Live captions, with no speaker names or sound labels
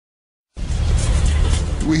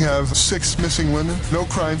We have 6 missing women, no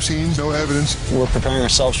crime scenes, no evidence. We're preparing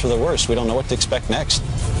ourselves for the worst. We don't know what to expect next.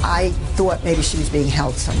 I thought maybe she was being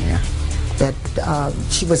held somewhere, that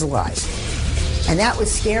she was alive. And that was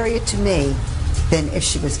scarier to me than if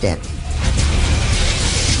she was dead.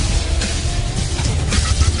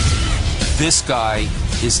 This guy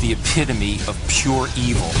is the epitome of pure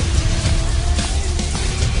evil.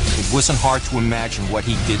 It wasn't hard to imagine what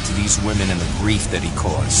he did to these women and the grief that he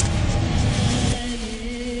caused.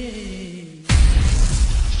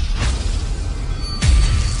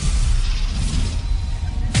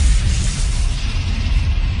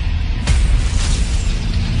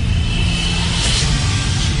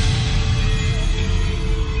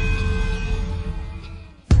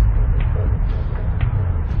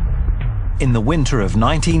 In the winter of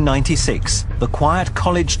 1996, the quiet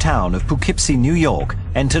college town of Poughkeepsie, New York,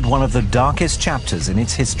 entered one of the darkest chapters in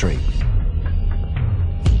its history.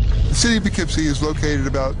 The city of Poughkeepsie is located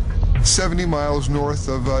about 70 miles north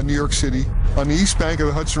of New York City, on the east bank of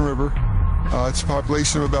the Hudson River. It's a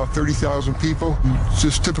population of about 30,000 people. It's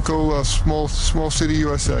just typical small city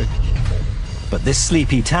USA. But this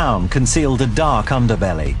sleepy town concealed a dark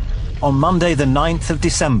underbelly. On Monday, the 9th of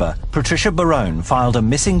December, Patricia Barone filed a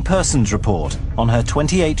missing persons report on her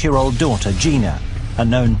 28-year-old daughter, Gina, a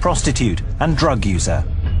known prostitute and drug user.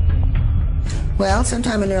 Well,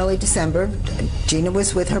 sometime in early December, Gina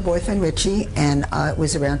was with her boyfriend, Richie, and it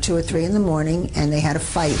was around 2 or 3 in the morning, and they had a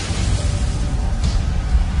fight.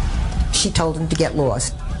 She told him to get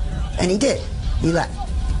lost, and he did. He left.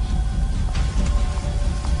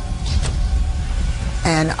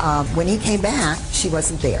 And when he came back, she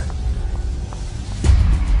wasn't there.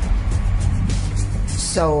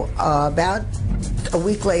 So about a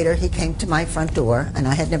week later, he came to my front door, and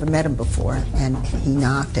I had never met him before, and he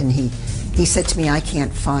knocked, and he said to me, "I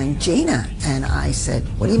can't find Gina." And I said,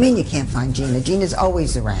 "What do you mean you can't find Gina? Gina's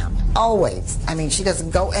always around, always. I mean, she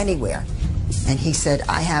doesn't go anywhere." And he said,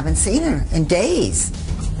 "I haven't seen her in days."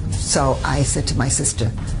 So I said to my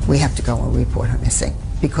sister, "We have to go and report her missing,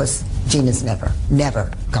 because Gina's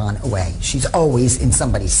never gone away. She's always in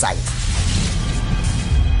somebody's sight."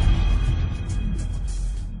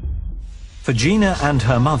 For Gina and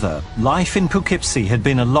her mother, life in Poughkeepsie had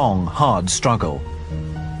been a long, hard struggle.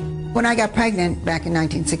 When I got pregnant back in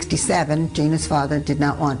 1967, Gina's father did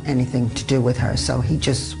not want anything to do with her, so he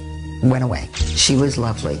just went away. She was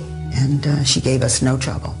lovely, and she gave us no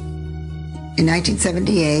trouble. In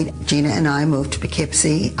 1978, Gina and I moved to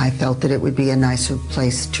Poughkeepsie. I felt that it would be a nicer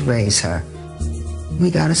place to raise her. We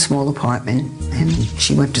got a small apartment, and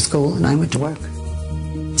she went to school and I went to work.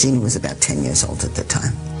 Gina was about 10 years old at the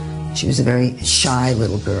time. She was a very shy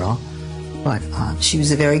little girl, but she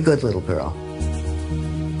was a very good little girl.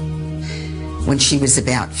 When she was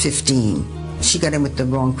about 15, she got in with the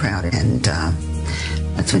wrong crowd, and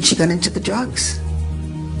that's when she got into the drugs.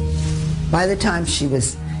 By the time she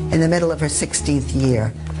was in the middle of her 16th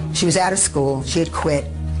year, she was out of school, she had quit,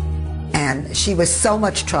 and she was so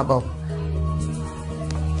much trouble.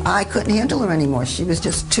 I couldn't handle her anymore. She was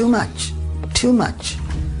just too much, too much.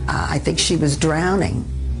 I think she was drowning,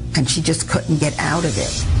 and she just couldn't get out of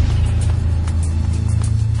it.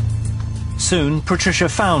 Soon, Patricia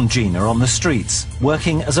found Gina on the streets,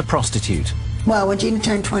 working as a prostitute. Well, when Gina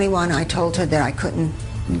turned 21, I told her that I couldn't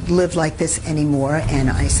live like this anymore, and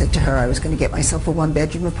I said to her I was going to get myself a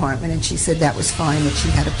 1-bedroom apartment, and she said that was fine, that she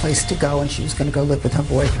had a place to go, and she was going to go live with her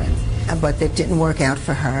boyfriend. But that didn't work out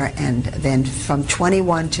for her, and then from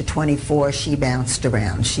 21 to 24, she bounced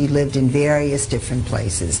around. She lived in various different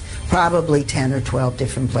places, probably 10 or 12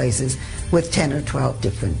 different places, with 10 or 12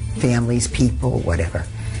 different families, people, whatever.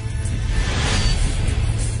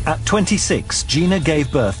 At 26, Gina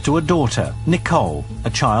gave birth to a daughter, Nicole, a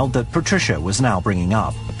child that Patricia was now bringing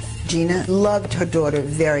up. Gina loved her daughter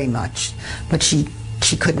very much, but she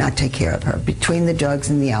could not take care of her. Between the drugs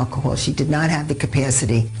and the alcohol, she did not have the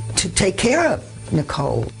capacity to take care of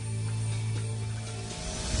Nicole.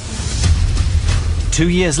 2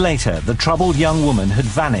 years later, the troubled young woman had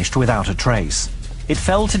vanished without a trace. It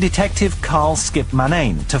fell to Detective Carl Skip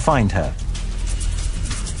Manane to find her.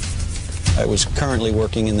 I was currently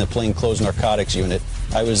working in the plainclothes narcotics unit.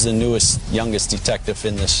 I was the youngest detective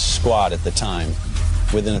in this squad at the time.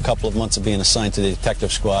 Within a couple of months of being assigned to the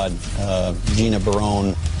detective squad, Gina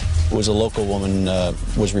Barone, who was a local woman,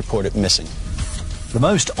 was reported missing. The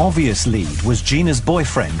most obvious lead was Gina's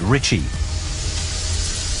boyfriend, Richie.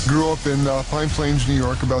 Grew up in Pine Plains, New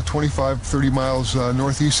York, about 25, 30 miles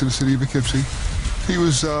northeast of the city of Poughkeepsie. He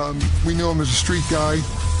was, we knew him as a street guy.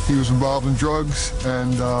 He was involved in drugs,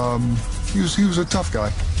 and he was a tough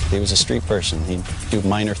guy. He was a street person. He'd do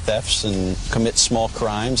minor thefts and commit small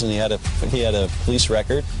crimes, and he had a police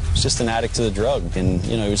record. He was just an addict to the drug, and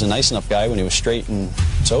you know, he was a nice enough guy when he was straight and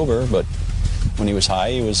sober, but when he was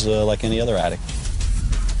high, he was like any other addict.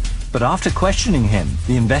 But after questioning him,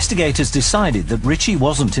 the investigators decided that Richie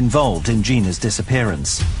wasn't involved in Gina's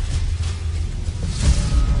disappearance.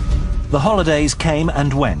 The holidays came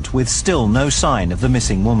and went with still no sign of the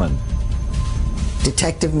missing woman.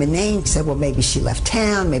 Detective Manane said, well, maybe she left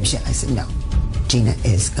town, maybe she... I said, no, Gina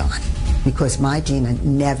is gone. Because my Gina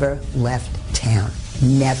never left town.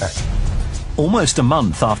 Never. Almost a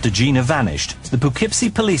month after Gina vanished, the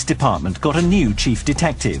Poughkeepsie Police Department got a new chief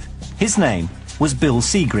detective. His name was Bill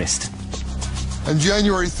Segrist. On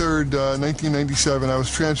January 3rd, 1997, I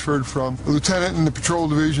was transferred from a lieutenant in the patrol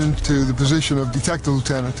division to the position of detective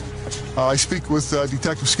lieutenant. I speak with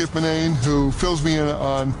Detective Skip Manane, who fills me in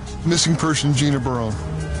on missing person Gina Barone.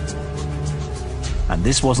 And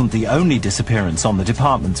this wasn't the only disappearance on the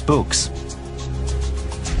department's books.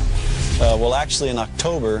 Well, actually, in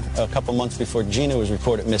October, a couple months before Gina was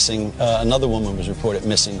reported missing, another woman was reported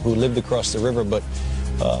missing who lived across the river but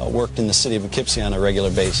worked in the city of Poughkeepsie on a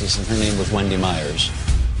regular basis, and her name was Wendy Myers.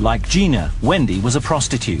 Like Gina, Wendy was a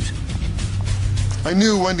prostitute. I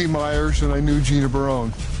knew Wendy Myers and I knew Gina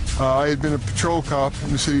Barone. I had been a patrol cop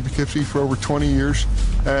in the city of Poughkeepsie for over 20 years,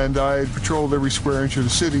 and I had patrolled every square inch of the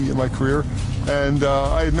city in my career, and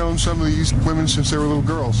I had known some of these women since they were little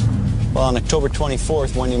girls. Well, on October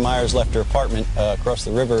 24th, Wendy Myers left her apartment across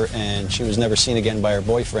the river, and she was never seen again by her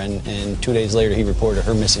boyfriend, and 2 days later he reported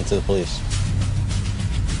her missing to the police.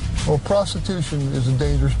 Well, prostitution is a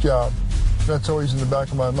dangerous job. That's always in the back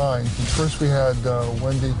of my mind. First we had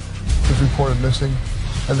Wendy was reported missing,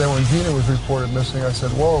 and then when Gina was reported missing, I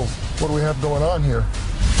said, whoa, what do we have going on here?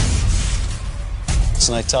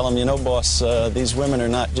 And I tell him, you know, boss, these women are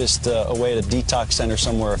not just away at a detox center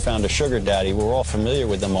somewhere or found a sugar daddy. We're all familiar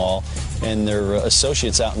with them all, and they're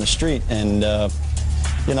associates out in the street, and,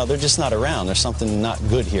 you know, they're just not around. There's something not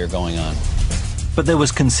good here going on. But there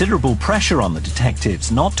was considerable pressure on the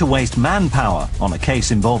detectives not to waste manpower on a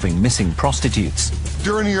case involving missing prostitutes.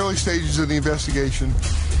 During the early stages of the investigation,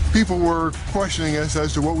 people were questioning us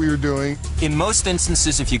as to what we were doing. In most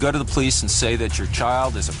instances, if you go to the police and say that your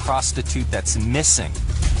child is a prostitute that's missing,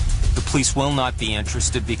 the police will not be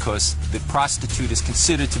interested because the prostitute is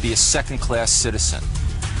considered to be a second-class citizen.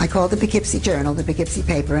 I called the Poughkeepsie Journal, the Poughkeepsie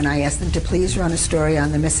paper, and I asked them to please run a story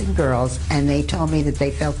on the missing girls, and they told me that they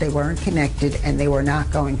felt they weren't connected and they were not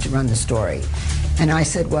going to run the story. And I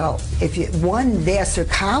said, well, if one Vassar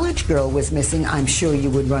College girl was missing, I'm sure you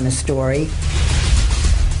would run a story.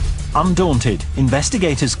 Undaunted,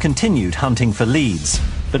 investigators continued hunting for leads,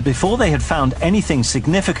 but before they had found anything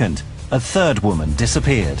significant, a third woman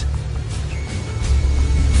disappeared.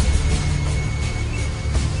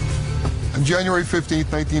 On January 15,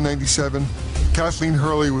 1997, Kathleen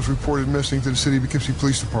Hurley was reported missing to the City of Poughkeepsie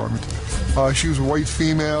Police Department. She was a white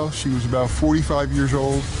female, she was about 45 years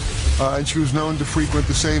old, and she was known to frequent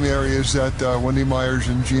the same areas that Wendy Myers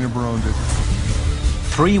and Gina Barone did.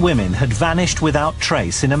 3 women had vanished without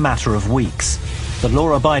trace in a matter of weeks. The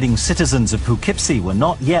law-abiding citizens of Poughkeepsie were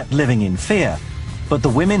not yet living in fear, but the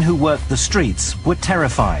women who worked the streets were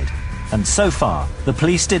terrified. And so far, the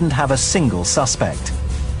police didn't have a single suspect.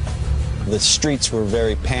 The streets were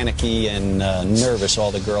very panicky and nervous.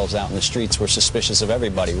 All the girls out in the streets were suspicious of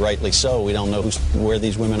everybody, rightly so. We don't know where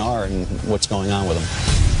these women are and what's going on with them.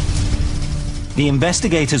 The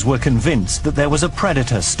investigators were convinced that there was a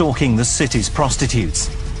predator stalking the city's prostitutes.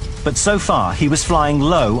 But so far, he was flying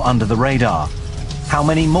low under the radar. How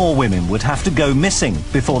many more women would have to go missing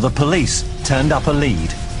before the police turned up a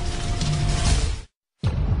lead?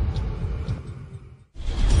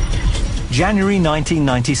 January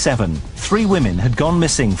 1997, 3 women had gone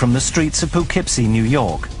missing from the streets of Poughkeepsie, New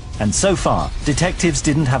York. And so far, detectives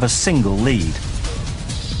didn't have a single lead.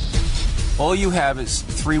 All you have is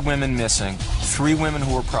 3 women missing, 3 women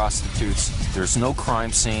who are prostitutes. There's no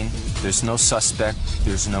crime scene, there's no suspect,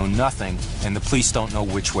 there's no nothing, and the police don't know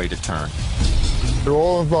which way to turn. They're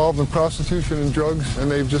all involved in prostitution and drugs, and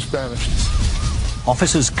they've just vanished.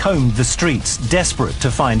 Officers combed the streets, desperate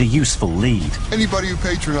to find a useful lead. Anybody who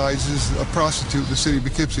patronizes a prostitute in the city of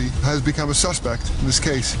Poughkeepsie has become a suspect in this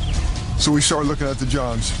case. So we started looking at the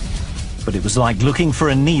Johns. But it was like looking for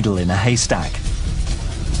a needle in a haystack.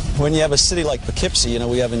 When you have a city like Poughkeepsie, you know,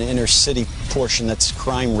 we have an inner city portion that's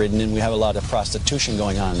crime-ridden, and we have a lot of prostitution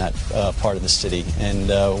going on in that part of the city. And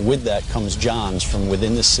with that comes Johns from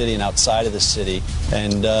within the city and outside of the city.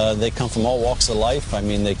 And they come from all walks of life. I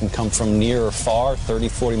mean, they can come from near or far, 30,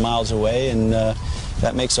 40 miles away, and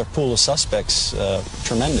that makes our pool of suspects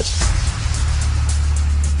tremendous.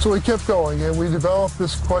 So we kept going, and we developed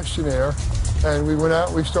this questionnaire, and we went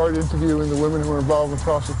out, we started interviewing the women who were involved in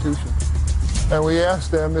prostitution. And we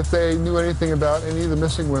asked them if they knew anything about any of the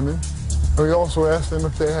missing women, and we also asked them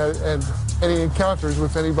if they had any encounters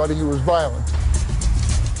with anybody who was violent.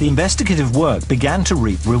 The investigative work began to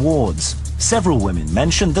reap rewards. Several women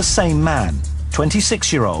mentioned the same man,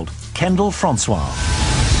 26-year-old Kendall Francois.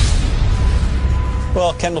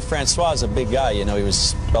 Well, Kendall Francois is a big guy. You know, he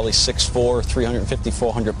was probably 6'4", 350,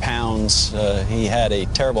 400 pounds. He had a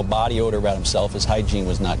terrible body odor about himself. His hygiene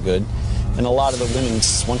was not good. And a lot of the women,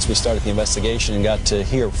 once we started the investigation and got to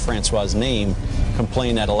hear Francois' name,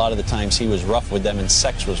 complained that a lot of the times he was rough with them and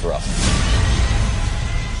sex was rough.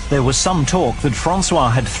 There was some talk that Francois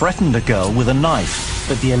had threatened a girl with a knife,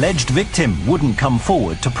 but the alleged victim wouldn't come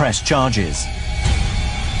forward to press charges.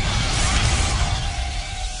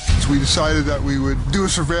 So we decided that we would do a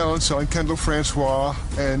surveillance on Kendall Francois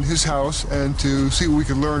and his house and to see what we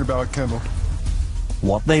could learn about Kendall.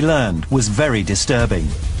 What they learned was very disturbing.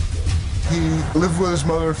 He lived with his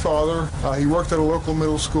mother and father. He worked at a local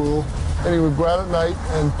middle school, and he would go out at night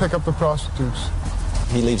and pick up the prostitutes.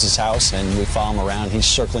 He leaves his house and we follow him around. He's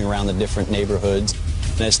circling around the different neighborhoods.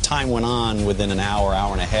 And as time went on, within an hour,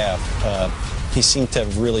 hour and a half, he seemed to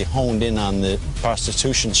have really honed in on the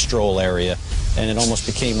prostitution stroll area. And it almost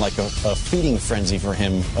became like a feeding frenzy for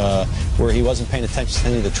him, where he wasn't paying attention to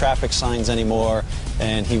any of the traffic signs anymore,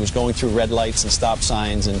 and he was going through red lights and stop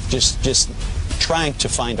signs and just trying to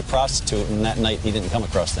find a prostitute, and that night he didn't come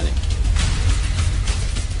across any.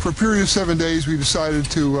 For a period of 7 days, we decided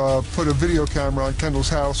to put a video camera on Kendall's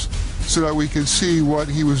house so that we could see what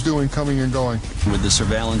he was doing coming and going. With the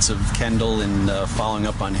surveillance of Kendall and following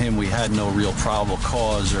up on him, we had no real probable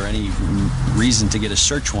cause or any reason to get a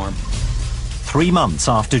search warrant. 3 months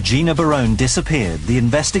after Gina Barone disappeared, the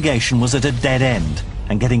investigation was at a dead end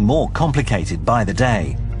and getting more complicated by the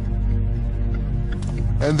day.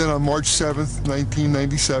 And then on March 7th,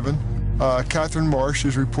 1997, Catherine Marsh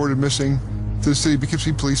is reported missing to the city of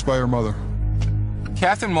Poughkeepsie police by her mother.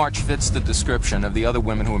 Catherine Marsh fits the description of the other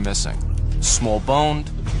women who are missing. Small-boned,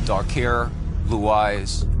 dark hair, blue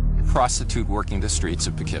eyes, prostitute working the streets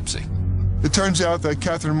of Poughkeepsie. It turns out that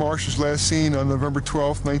Catherine Marsh was last seen on November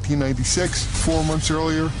 12th, 1996, 4 months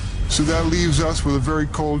earlier, so that leaves us with a very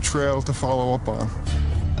cold trail to follow up on.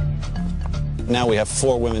 Now we have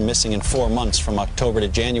 4 women missing in 4 months from October to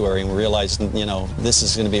January, and we realize, you know, this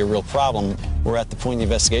is going to be a real problem. We're at the point in the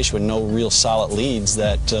investigation with no real solid leads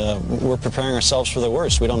that we're preparing ourselves for the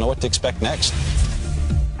worst. We don't know what to expect next.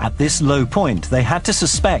 At this low point, they had to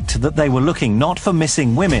suspect that they were looking not for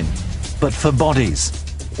missing women, but for bodies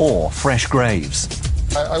or fresh graves.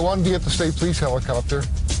 I wanted to get the state police helicopter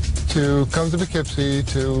to come to Poughkeepsie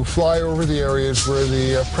to fly over the areas where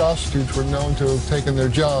the prostitutes were known to have taken their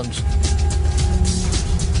johns.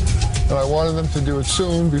 And I wanted them to do it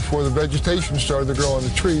soon before the vegetation started to grow on the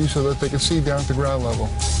trees so that they could see down to ground level.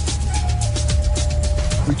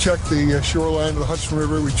 We checked the shoreline of the Hudson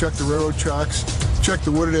River, we checked the railroad tracks, checked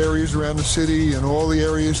the wooded areas around the city and all the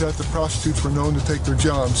areas that the prostitutes were known to take their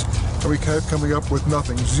johns, and we kept coming up with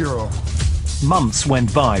nothing, zero. Months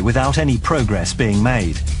went by without any progress being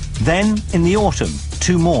made. Then, in the autumn,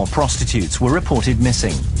 2 more prostitutes were reported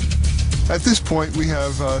missing. At this point, we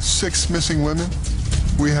have 6 missing women.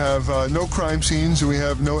 We have no crime scenes, and we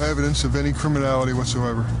have no evidence of any criminality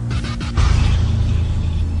whatsoever.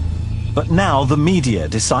 But now the media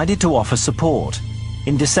decided to offer support.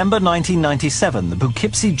 In December 1997, the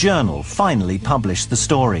Poughkeepsie Journal finally published the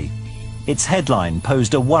story. Its headline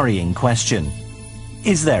posed a worrying question.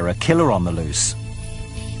 Is there a killer on the loose?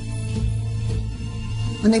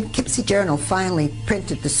 When the Poughkeepsie Journal finally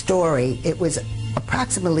printed the story, it was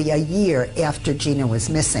approximately a year after Gina was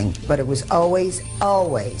missing, but it was always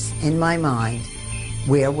in my mind,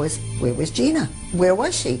 where was Gina? Where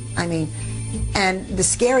was she? I mean, and the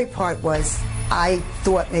scary part was I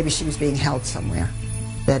thought maybe she was being held somewhere,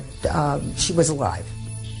 that she was alive.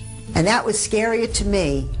 And that was scarier to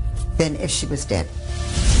me than if she was dead.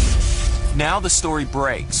 Now the story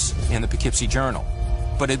breaks in the Poughkeepsie Journal,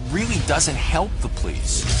 but it really doesn't help the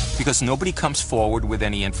police because nobody comes forward with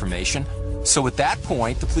any information. So at that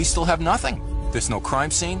point, the police still have nothing. There's no crime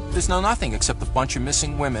scene, there's no nothing except a bunch of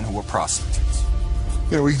missing women who were prostitutes.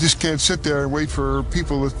 You know, we just can't sit there and wait for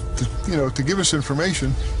people to give us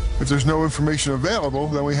information. If there's no information available,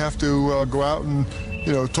 then we have to go out and,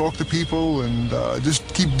 talk to people and just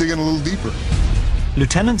keep digging a little deeper.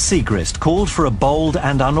 Lieutenant Segrist called for a bold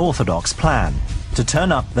and unorthodox plan to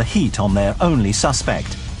turn up the heat on their only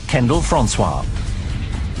suspect, Kendall Francois.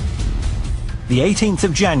 The 18th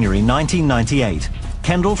of January 1998,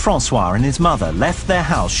 Kendall Francois and his mother left their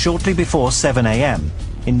house shortly before 7 a.m.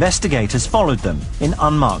 investigators followed them in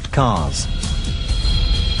unmarked cars.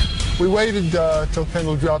 We waited till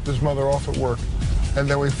Kendall dropped his mother off at work, and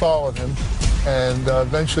then we followed him, and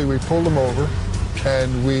eventually we pulled him over,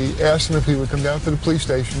 and we asked him if he would come down to the police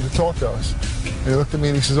station to talk to us. And he looked at me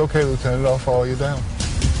and he says, "Okay, Lieutenant, I'll follow you down."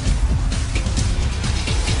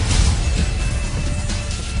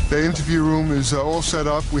 The interview room is all set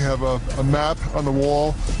up. We have a map on the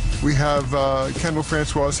wall. We have Kendall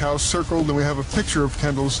Francois' house circled, and we have a picture of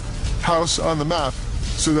Kendall's house on the map,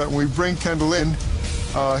 so that when we bring Kendall in,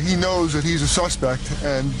 he knows that he's a suspect,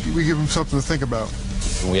 and we give him something to think about.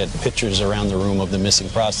 We had pictures around the room of the missing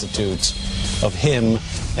prostitutes, of him,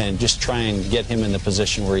 and just try and get him in the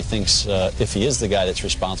position where he thinks, if he is the guy that's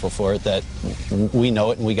responsible for it, that we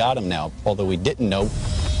know it and we got him now, although we didn't know.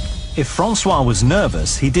 If Francois was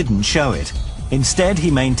nervous, he didn't show it. Instead, he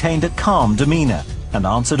maintained a calm demeanor and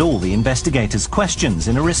answered all the investigators' questions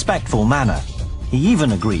in a respectful manner. He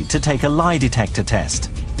even agreed to take a lie detector test.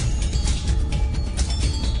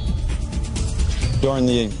 During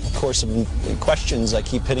the course of questions, I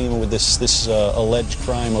keep hitting him with this alleged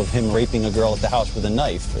crime of him raping a girl at the house with a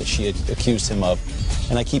knife that she had accused him of.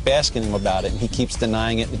 And I keep asking him about it, and he keeps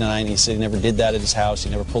denying it, denying it. He said he never did that at his house. He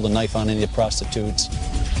never pulled a knife on any of the prostitutes.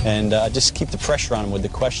 And I just keep the pressure on him with the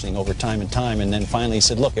questioning over time and time. And then finally he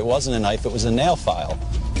said, "Look, it wasn't a knife, it was a nail file."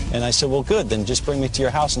 And I said, "Well, good, then just bring me to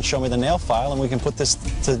your house and show me the nail file, and we can put this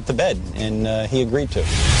to bed." And he agreed to.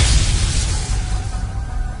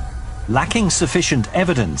 Lacking sufficient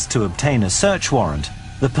evidence to obtain a search warrant,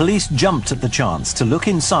 the police jumped at the chance to look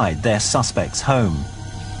inside their suspect's home.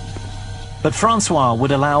 But Francois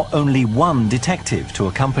would allow only one detective to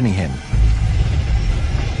accompany him.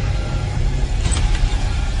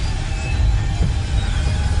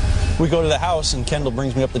 We go to the house, and Kendall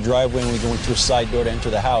brings me up the driveway, and we go into a side door to enter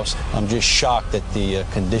the house. I'm just shocked at the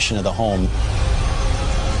condition of the home.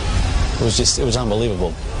 It was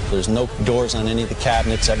unbelievable. There's no doors on any of the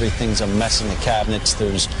cabinets. Everything's a mess in the cabinets.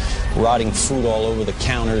 There's rotting food all over the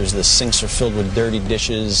counters. The sinks are filled with dirty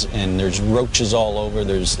dishes, and there's roaches all over.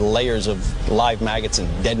 There's layers of live maggots and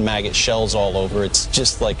dead maggot shells all over. It's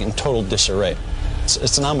just like in total disarray.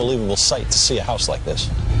 It's an unbelievable sight to see a house like this.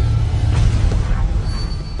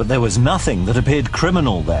 But there was nothing that appeared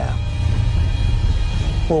criminal there.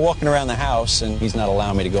 We're walking around the house, and he's not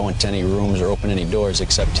allowing me to go into any rooms or open any doors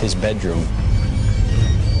except his bedroom.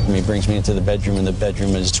 And he brings me into the bedroom, and the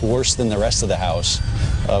bedroom is worse than the rest of the house,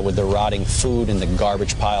 with the rotting food and the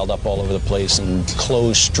garbage piled up all over the place and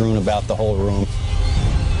clothes strewn about the whole room.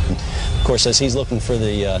 Of course, as he's looking for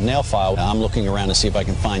the nail file, I'm looking around to see if I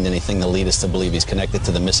can find anything to lead us to believe he's connected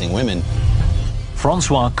to the missing women.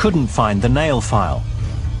 Francois couldn't find the nail file.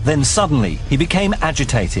 Then suddenly, he became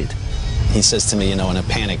agitated. He says to me, you know, in a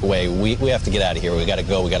panic way, we have to get out of here. We got to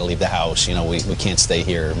go. We got to leave the house. You know, we can't stay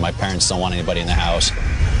here. My parents don't want anybody in the house.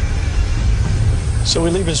 So we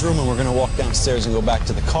leave his room, and we're going to walk downstairs and go back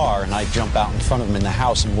to the car, and I jump out in front of him in the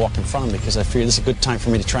house and walk in front of him because I figure this is a good time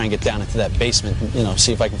for me to try and get down into that basement and, you know,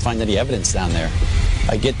 see if I can find any evidence down there.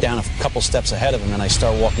 I get down a couple steps ahead of him, and I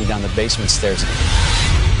start walking down the basement stairs.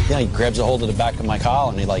 Yeah, he grabs a hold of the back of my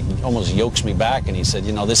collar, and he like almost yokes me back, and he said,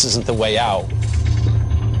 you know, this isn't the way out.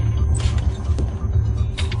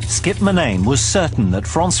 Skip Murnane was certain that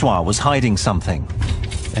Francois was hiding something.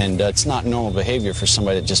 And it's not normal behavior for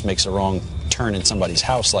somebody that just makes a wrong turn in somebody's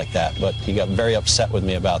house like that, but he got very upset with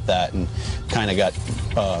me about that and kind of got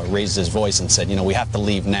raised his voice and said, you know, we have to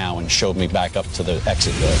leave now, and showed me back up to the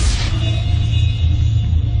exit door.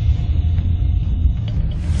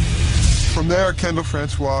 From there, Kendall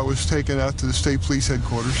Francois was taken out to the state police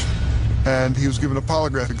headquarters, and he was given a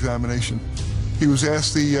polygraph examination. He was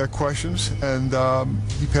asked the questions, and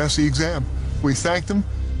he passed the exam. We thanked him,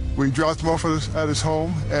 we dropped him off at his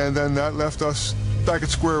home, and then that left us back at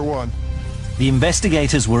square one. The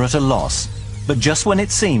investigators were at a loss, but just when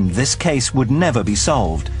it seemed this case would never be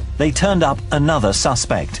solved, they turned up another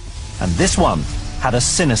suspect, and this one had a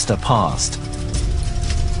sinister past.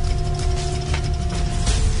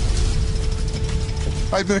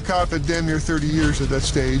 I'd been a cop at damn near 30 years at that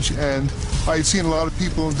stage, and I had seen a lot of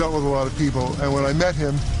people and dealt with a lot of people, and when I met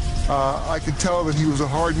him, I could tell that he was a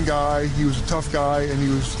hardened guy, he was a tough guy, and he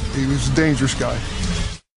was a dangerous guy.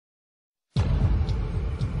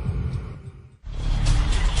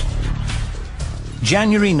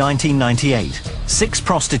 January 1998, 6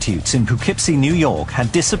 prostitutes in Poughkeepsie, New York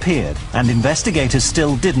had disappeared, and investigators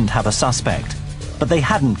still didn't have a suspect. But they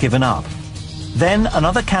hadn't given up. Then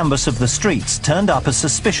another canvass of the streets turned up a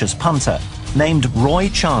suspicious punter named Roy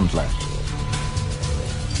Chandler.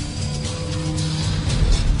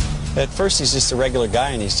 At first, he's just a regular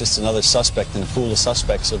guy, and he's just another suspect in the pool of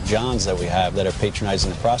suspects of Johns that we have that are patronizing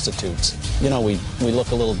the prostitutes. You know, we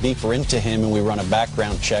look a little deeper into him, and we run a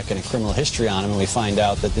background check and a criminal history on him, and we find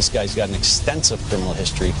out that this guy's got an extensive criminal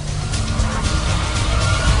history.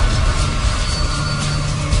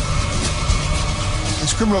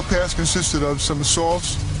 His criminal past consisted of some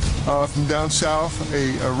assaults from down south,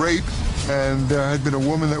 a rape, and there had been a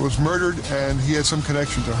woman that was murdered, and he had some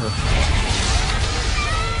connection to her.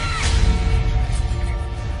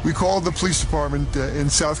 We called the police department in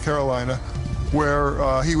South Carolina,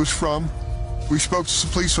 where he was from. We spoke to some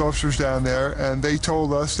police officers down there, and they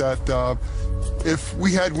told us that if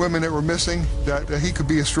we had women that were missing, that he could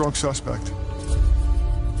be a strong suspect.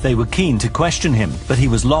 They were keen to question him, but he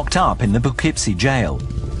was locked up in the Poughkeepsie jail.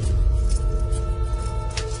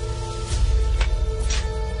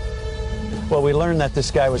 Well, we learned that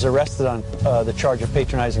this guy was arrested on the charge of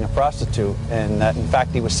patronizing a prostitute, and that, in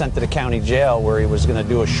fact, he was sent to the county jail where he was going to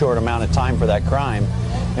do a short amount of time for that crime.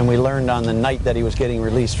 And we learned on the night that he was getting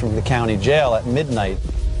released from the county jail at midnight.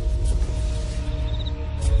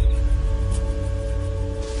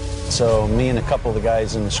 So me and a couple of the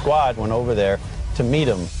guys in the squad went over there to meet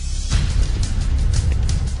him.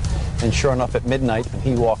 And sure enough, at midnight,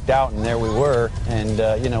 he walked out, and there we were.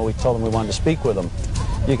 And, you know, we told him we wanted to speak with him.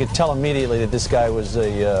 You could tell immediately that this guy was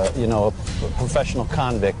a, you know, a professional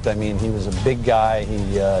convict. I mean, he was a big guy. He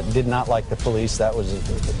did not like the police. That was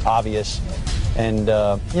obvious. And, you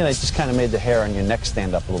know, it just kind of made the hair on your neck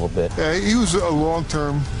stand up a little bit. He was a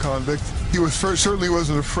long-term convict. He was certainly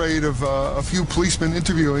wasn't afraid of a few policemen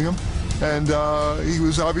interviewing him. And he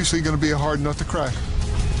was obviously going to be a hard nut to crack.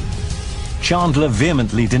 Chandler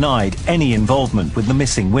vehemently denied any involvement with the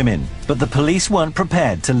missing women, but the police weren't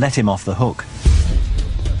prepared to let him off the hook.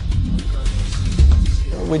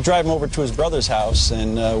 We drive him over to his brother's house,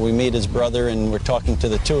 and we meet his brother, and we're talking to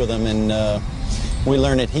the two of them, and we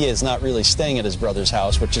learn that he is not really staying at his brother's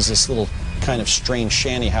house, which is this little kind of strange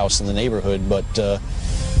shanty house in the neighborhood, but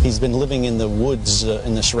he's been living in the woods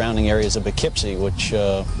in the surrounding areas of Poughkeepsie, which,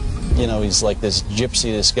 you know, he's like this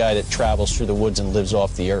gypsy, this guy that travels through the woods and lives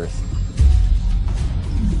off the earth.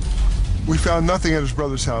 We found nothing at his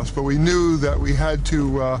brother's house, but we knew that we had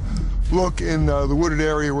to look in the wooded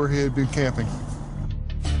area where he had been camping.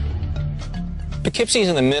 Poughkeepsie is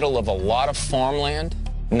in the middle of a lot of farmland,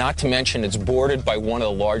 not to mention it's bordered by one of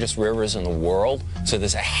the largest rivers in the world, so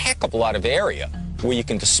there's a heck of a lot of area where you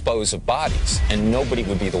can dispose of bodies, and nobody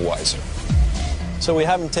would be the wiser. So we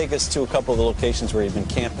have him take us to a couple of the locations where he'd been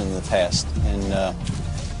camping in the past, and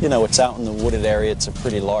you know, it's out in the wooded area. It's a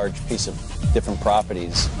pretty large piece of different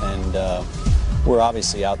properties, and we're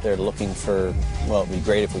obviously out there looking for, well, it'd be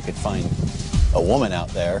great if we could find a woman out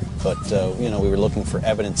there, but you know, we were looking for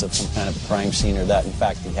evidence of some kind of crime scene, or that in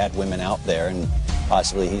fact he had women out there, and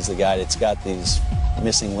possibly he's the guy that's got these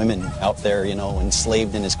missing women out there, you know,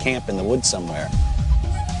 enslaved in his camp in the woods somewhere.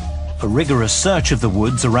 A rigorous search of the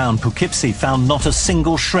woods around Poughkeepsie found not a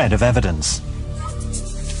single shred of evidence.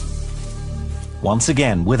 Once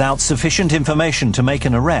again, without sufficient information to make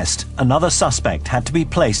an arrest, another suspect had to be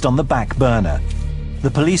placed on the back burner. The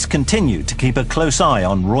police continued to keep a close eye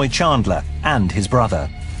on Roy Chandler and his brother.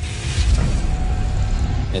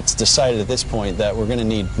 It's decided at this point that we're going to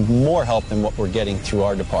need more help than what we're getting through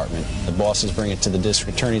our department. The bosses bring it to the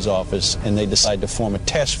district attorney's office, and they decide to form a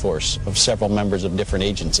task force of several members of different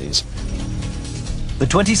agencies. The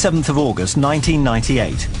 27th of August,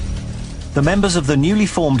 1998. The members of the newly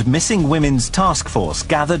formed Missing Women's Task Force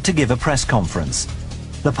gathered to give a press conference.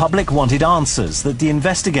 The public wanted answers that the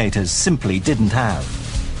investigators simply didn't have.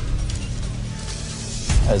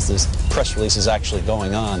 As this press release is actually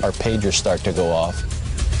going on, our pagers start to go off.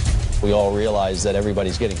 We all realize that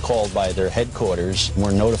everybody's getting called by their headquarters.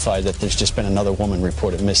 We're notified that there's just been another woman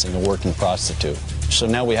reported missing, a working prostitute. So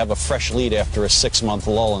now we have a fresh lead after a 6-month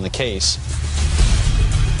lull in the case.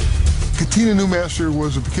 Katina Newmaster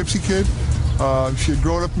was a Poughkeepsie kid. She had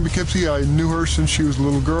grown up in Poughkeepsie. I knew her since she was a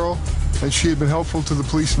little girl, and she had been helpful to the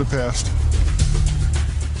police in the past.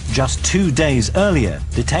 Just 2 days earlier,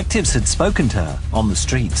 detectives had spoken to her on the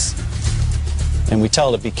streets. And we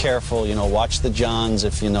tell her to be careful, you know, watch the Johns,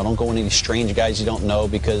 if, you know, don't go with any strange guys you don't know,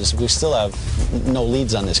 because we still have no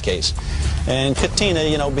leads on this case. And Katina,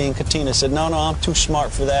 you know, being Katina, said, no, I'm too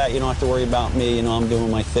smart for that, you don't have to worry about me, you know, I'm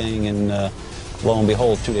doing my thing. And lo and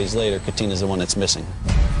behold, 2 days later, Katina's the one that's missing.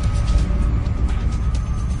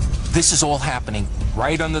 This is all happening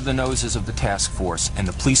right under the noses of the task force, and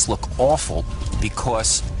the police look awful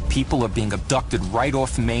because people are being abducted right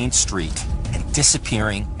off Main Street and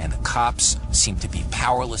disappearing, and the cops seem to be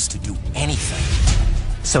powerless to do anything.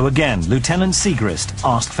 So again, Lieutenant Segrist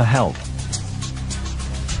asked for help.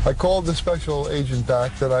 I called the special agent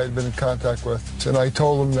back that I had been in contact with, and I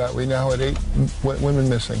told him that we now had 8 women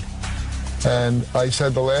missing. And I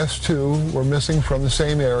said the last 2 were missing from the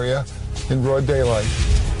same area in broad daylight.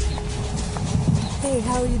 Hey,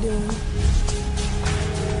 how are you doing?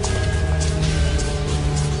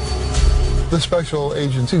 The special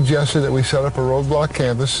agent suggested that we set up a roadblock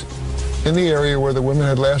canvas in the area where the women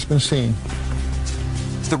had last been seen.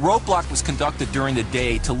 The roadblock was conducted during the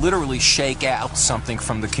day to literally shake out something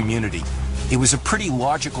from the community. It was a pretty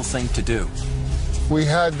logical thing to do. We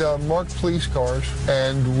had marked police cars,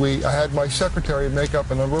 and I had my secretary make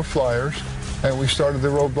up a number of flyers, and we started the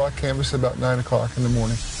roadblock canvas about 9 o'clock in the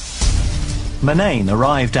morning. Manane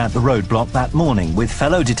arrived at the roadblock that morning with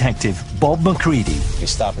fellow detective Bob McCready. We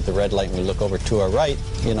stop at the red light and we look over to our right.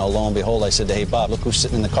 You know, lo and behold, I said, hey, Bob, look who's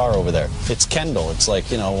sitting in the car over there. It's Kendall. It's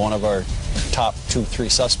like, you know, one of our top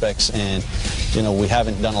 2-3 suspects, and, you know, we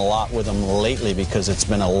haven't done a lot with them lately because it's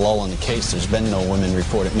been a lull in the case. There's been no women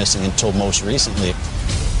reported missing until most recently.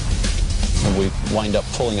 And we wind up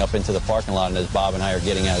pulling up into the parking lot, and as Bob and I are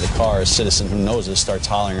getting out of the car, a citizen who knows us starts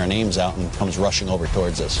hollering our names out and comes rushing over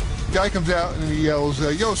towards us. The guy comes out and he yells,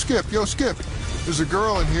 yo, Skip, there's a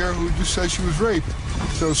girl in here who just said she was raped.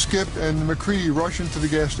 So Skip and McCready rush into the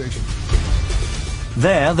gas station.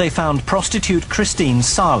 There they found prostitute Christine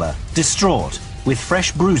Sala, distraught, with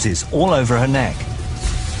fresh bruises all over her neck.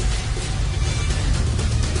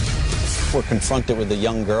 We're confronted with a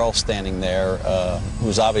young girl standing there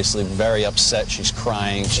who's obviously very upset. She's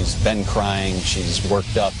crying. She's been crying. She's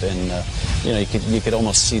worked up, and you know, you could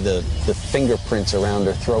almost see the fingerprints around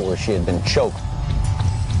her throat where she had been choked.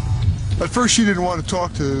 At first, she didn't want to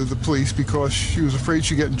talk to the police because she was afraid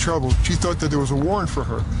she'd get in trouble. She thought that there was a warrant for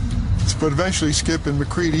her. But eventually, Skip and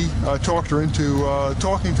McCready talked her into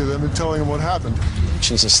talking to them and telling them what happened.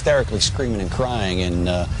 She's hysterically screaming and crying, and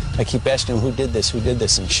I keep asking her, who did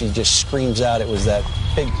this, and she just screams out, it was that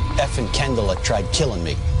big effing Kendall that tried killing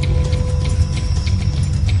me.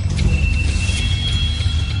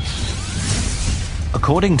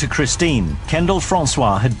 According to Christine, Kendall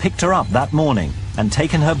Francois had picked her up that morning and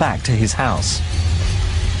taken her back to his house.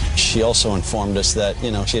 She also informed us that,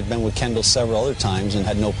 you know, she had been with Kendall several other times and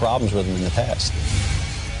had no problems with him in the past.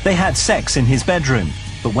 They had sex in his bedroom,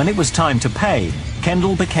 but when it was time to pay,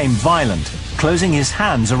 Kendall became violent, closing his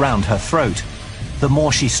hands around her throat. The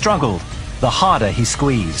more she struggled, the harder he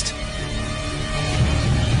squeezed.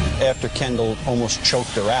 After Kendall almost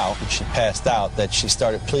choked her out and she passed out, that she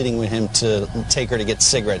started pleading with him to take her to get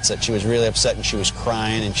cigarettes, that she was really upset and she was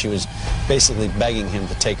crying, and she was basically begging him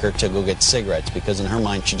to take her to go get cigarettes because in her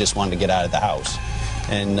mind she just wanted to get out of the house.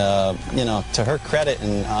 And, you know, to her credit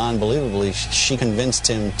and unbelievably, she convinced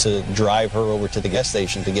him to drive her over to the gas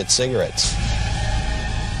station to get cigarettes.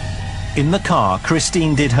 In the car,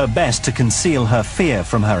 Christine did her best to conceal her fear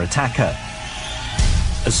from her attacker.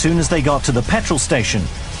 As soon as they got to the petrol station,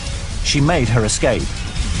 she made her escape.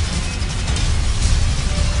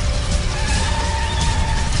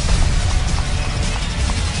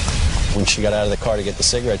 When she got out of the car to get the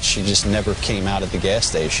cigarettes, she just never came out of the gas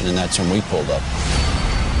station, and that's when we pulled up.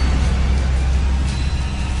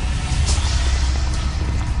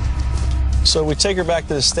 So we take her back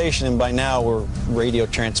to the station, and by now we're radio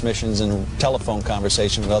transmissions and telephone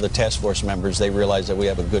conversation with other task force members. They realize that we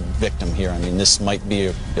have a good victim here. I mean, this might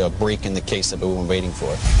be a break in the case that we've been waiting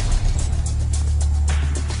for.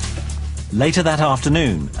 Later that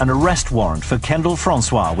afternoon, an arrest warrant for Kendall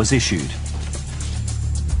Francois was issued.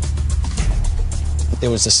 It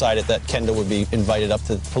was decided that Kendall would be invited up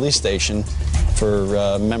to the police station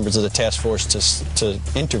for members of the task force to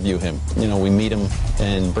interview him. You know, we meet him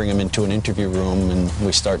and bring him into an interview room, and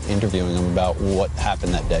we start interviewing him about what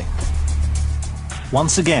happened that day.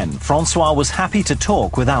 Once again, Francois was happy to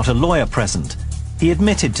talk without a lawyer present. He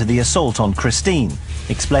admitted to the assault on Christine,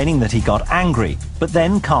 explaining that he got angry, but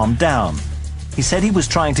then calmed down. He said he was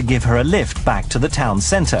trying to give her a lift back to the town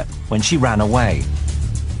centre when she ran away.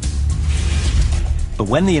 But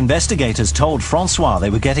when the investigators told Francois they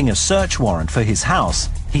were getting a search warrant for his house,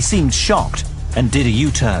 he seemed shocked and did a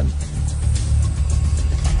U-turn.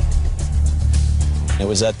 It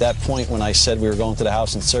was at that point when I said we were going to the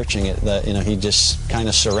house and searching it that, you know, he just kind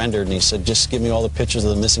of surrendered, and he said, just give me all the pictures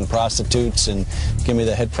of the missing prostitutes and give me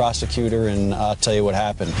the head prosecutor and I'll tell you what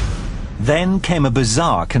happened. Then came a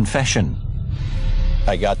bizarre confession.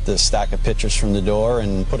 I got the stack of pictures from the door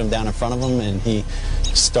and put them down in front of him, and he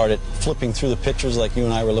started flipping through the pictures like you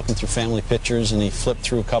and I were looking through family pictures, and he flipped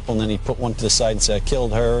through a couple, and then he put one to the side and said, I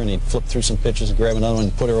killed her, and he'd flip through some pictures and grab another one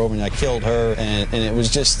and put her over, and I killed her, and it was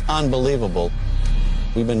just unbelievable.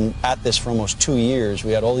 We've been at this for almost 2 years.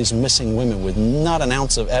 We had all these missing women with not an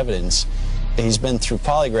ounce of evidence, He's been through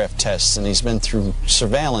polygraph tests and he's been through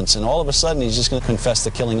surveillance, and all of a sudden he's just going to confess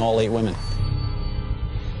to killing all 8 women.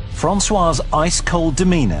 Francois' ice-cold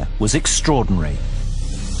demeanor was extraordinary.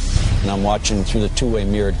 And I'm watching through the two-way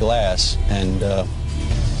mirrored glass, and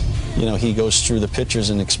you know, he goes through the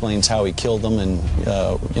pictures and explains how he killed them and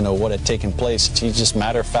you know, what had taken place. He's just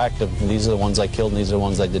matter of fact of, these are the ones I killed and these are the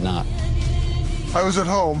ones I did not. I was at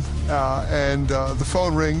home and the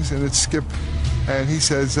phone rings and it's Skip, and he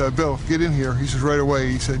says, Bill, get in here. He says right away,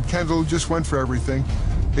 he said, Kendall just went for everything.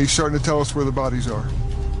 And he's starting to tell us where the bodies are.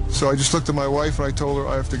 So I just looked at my wife and I told her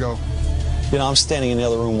I have to go. You know, I'm standing in the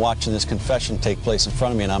other room watching this confession take place in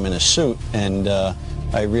front of me, and I'm in a suit, and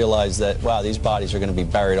I realized that, wow, these bodies are going to be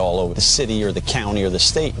buried all over the city or the county or the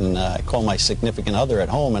state. And I call my significant other at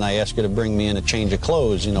home and I ask her to bring me in a change of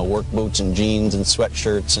clothes, you know, work boots and jeans and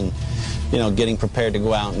sweatshirts, and, you know, getting prepared to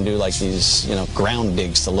go out and do like these, you know, ground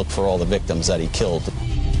digs to look for all the victims that he killed.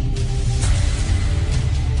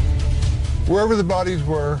 Wherever the bodies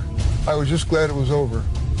were, I was just glad it was over.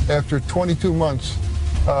 After 22 months,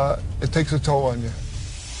 it takes a toll on you.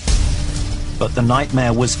 But the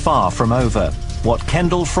nightmare was far from over. What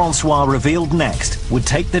Kendall Francois revealed next would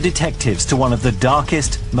take the detectives to one of the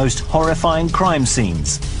darkest, most horrifying crime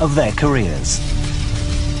scenes of their careers.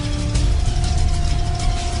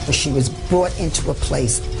 She was brought into a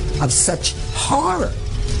place of such horror.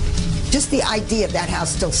 Just the idea of that house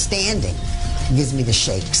still standing gives me the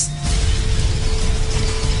shakes.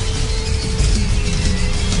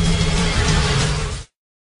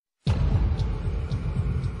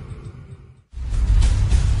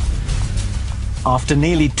 After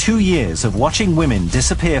nearly 2 years of watching women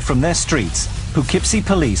disappear from their streets, Poughkeepsie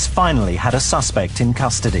police finally had a suspect in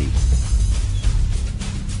custody.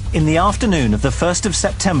 In the afternoon of the 1st of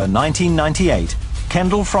September 1998,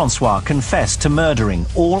 Kendall Francois confessed to murdering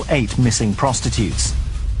all 8 missing prostitutes.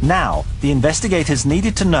 Now, the investigators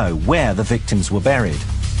needed to know where the victims were buried.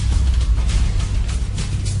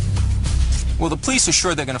 Well, the police are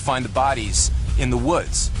sure they're going to find the bodies in the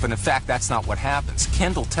woods, but in fact that's not what happens.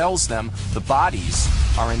 Kendall tells them the bodies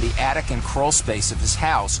are in the attic and crawl space of his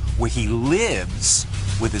house, where he lives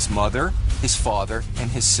with his mother, his father, and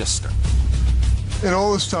his sister. In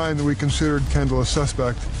all this time that we considered Kendall a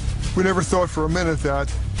suspect, we never thought for a minute that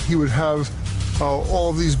he would have all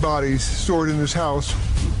of these bodies stored in his house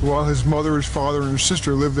while his mother, his father, and his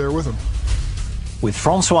sister lived there with him. With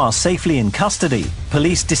Francois safely in custody,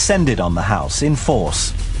 police descended on the house in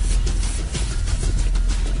force.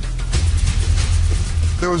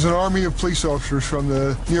 There was an army of police officers from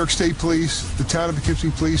the New York State Police, the town of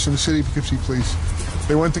Poughkeepsie Police, and the city of Poughkeepsie Police.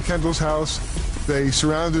 They went to Kendall's house, they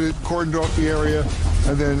surrounded it, cordoned off the area,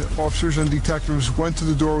 and then officers and detectives went to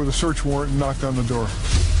the door with a search warrant and knocked on the door.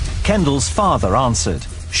 Kendall's father answered,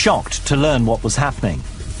 shocked to learn what was happening.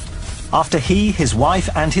 After he, his wife,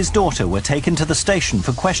 and his daughter were taken to the station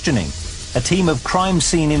for questioning, a team of crime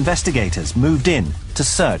scene investigators moved in to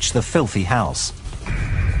search the filthy house.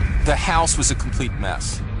 The house was a complete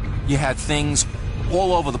mess. You had things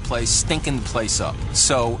all over the place, stinking the place up.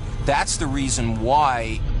 So that's the reason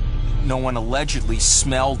why no one allegedly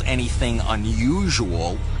smelled anything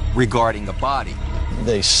unusual regarding a body.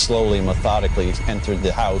 They slowly, methodically entered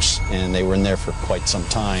the house, and they were in there for quite some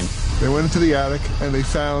time. They went into the attic and they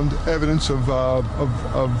found evidence of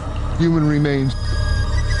human remains.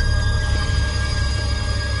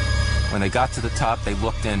 When they got to the top, they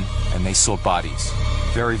looked in and they saw bodies.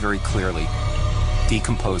 Very, very clearly,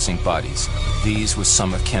 decomposing bodies. These were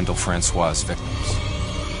some of Kendall Francois'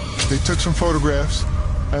 victims. They took some photographs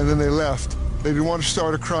and then they left. They didn't want to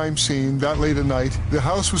start a crime scene that late at night. The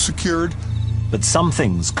house was secured. But some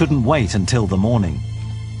things couldn't wait until the morning.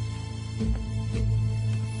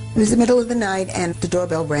 It was the middle of the night and the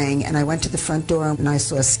doorbell rang, and I went to the front door and I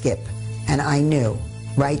saw Skip, and I knew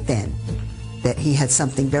right then that he had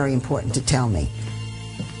something very important to tell me.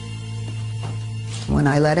 When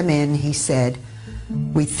I let him in, he said,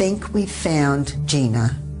 "We think we found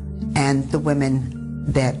Gina and the women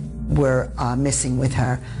that were missing with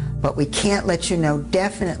her, but we can't let you know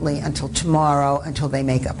definitely until tomorrow, until they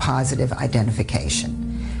make a positive identification."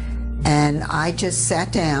 And I just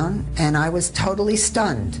sat down and I was totally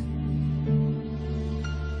stunned.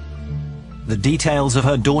 The details of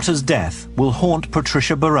her daughter's death will haunt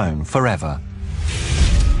Patricia Barone forever.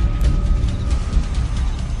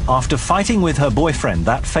 After fighting with her boyfriend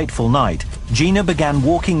that fateful night, Gina began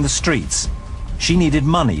walking the streets. She needed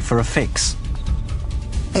money for a fix.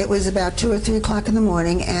 It was about 2 or 3 o'clock in the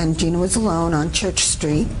morning, and Gina was alone on Church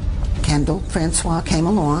Street. Kendall Francois came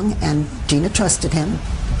along, and Gina trusted him.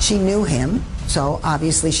 She knew him, so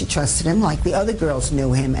obviously she trusted him like the other girls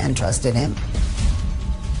knew him and trusted him.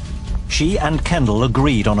 She and Kendall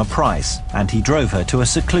agreed on a price, and he drove her to a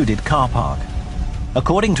secluded car park.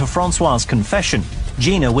 According to Francois' confession,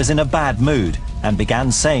 Gina was in a bad mood and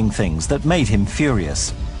began saying things that made him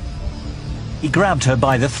furious. He grabbed her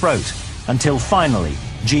by the throat until finally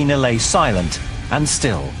Gina lay silent and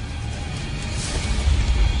still.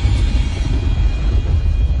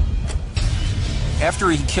 After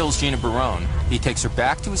he kills Gina Barone, he takes her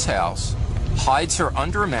back to his house, hides her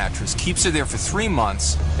under a mattress, keeps her there for 3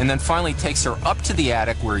 months, and then finally takes her up to the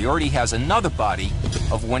attic where he already has another body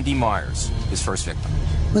of Wendy Myers, his first victim.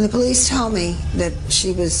 When the police told me that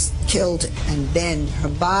she was killed and then her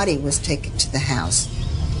body was taken to the house,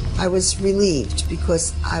 I was relieved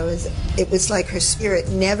because it was like her spirit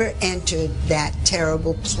never entered that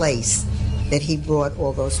terrible place that he brought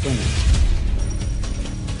all those women.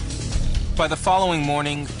 By the following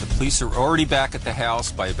morning, the police are already back at the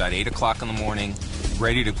house by about 8 o'clock in the morning,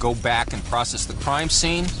 ready to go back and process the crime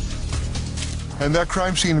scene. And that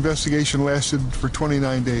crime scene investigation lasted for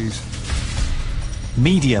 29 days.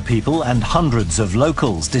 Media people and hundreds of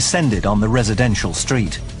locals descended on the residential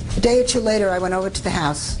street. A day or two later, I went over to the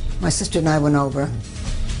house. My sister and I went over.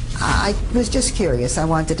 I was just curious. I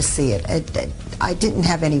wanted to see it. I didn't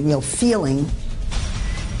have any real feeling,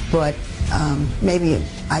 but maybe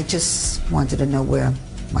I just wanted to know where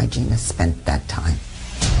my Gina spent that time.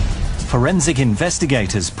 Forensic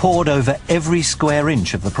investigators pored over every square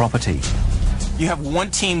inch of the property. You have one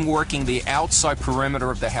team working the outside perimeter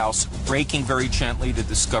of the house, breaking very gently to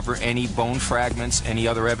discover any bone fragments, any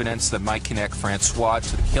other evidence that might connect Francois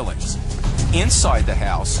to the killings. Inside the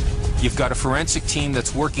house, you've got a forensic team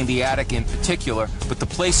that's working the attic in particular, but the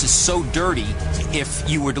place is so dirty, if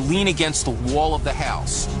you were to lean against the wall of the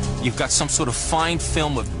house, you've got some sort of fine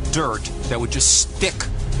film of dirt that would just stick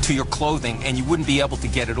to your clothing and you wouldn't be able to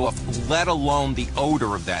get it off, let alone the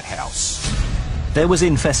odor of that house. There was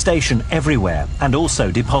infestation everywhere and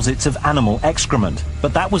also deposits of animal excrement,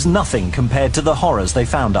 but that was nothing compared to the horrors they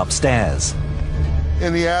found upstairs.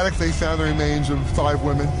 In the attic, they found the remains of 5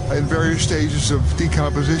 women in various stages of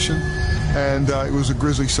decomposition, and it was a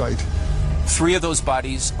grisly sight. 3 of those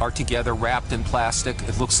bodies are together, wrapped in plastic.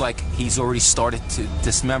 It looks like he's already started to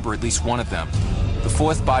dismember at least one of them. The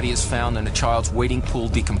 4th body is found in a child's wading pool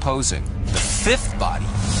decomposing. The 5th body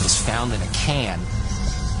is found in a can,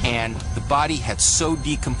 and the body had so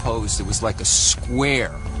decomposed it was like a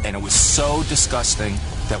square, and it was so disgusting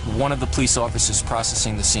that one of the police officers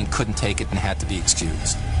processing the scene couldn't take it and had to be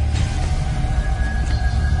excused.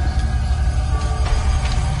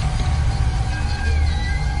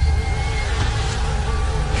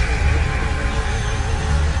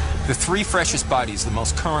 The 3 freshest bodies, the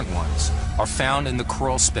most current ones, are found in the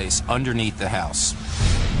crawl space underneath the house.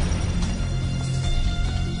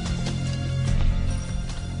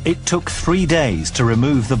 It took 3 days to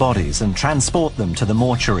remove the bodies and transport them to the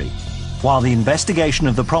mortuary. While the investigation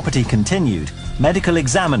of the property continued, medical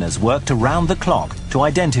examiners worked around the clock to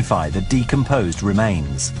identify the decomposed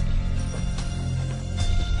remains.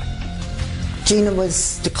 Gina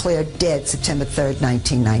was declared dead September 3rd,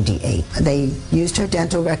 1998. They used her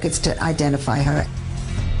dental records to identify her.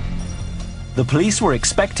 The police were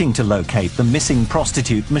expecting to locate the missing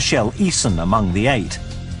prostitute Michelle Eason among the 8,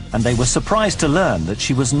 and they were surprised to learn that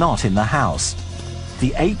she was not in the house.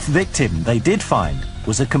 The 8th victim they did find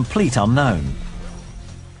was a complete unknown.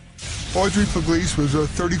 Audrey Puglisi was a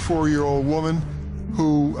 34-year-old woman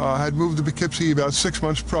who had moved to Poughkeepsie about 6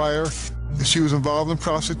 months prior. She was involved in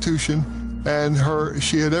prostitution, and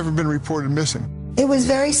she had never been reported missing. It was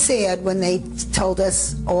very sad when they told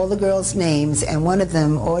us all the girls' names, and one of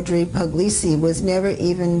them, Audrey Puglisi, was never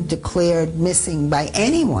even declared missing by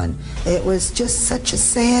anyone. It was just such a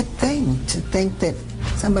sad thing to think that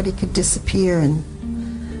somebody could disappear and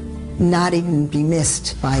not even be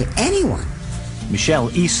missed by anyone. Michelle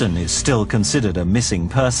Eason is still considered a missing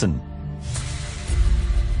person.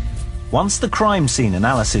 Once the crime scene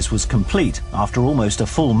analysis was complete, after almost a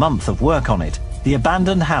full month of work on it, the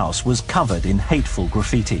abandoned house was covered in hateful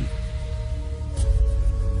graffiti.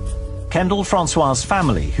 Kendall Francois'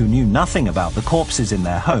 family, who knew nothing about the corpses in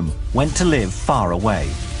their home, went to live far away.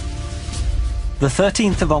 The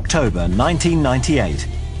 13th of October 1998,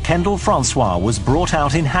 Kendall Francois was brought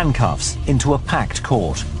out in handcuffs into a packed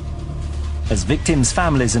court. As victims'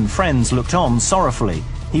 families and friends looked on sorrowfully,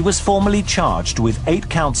 he was formally charged with 8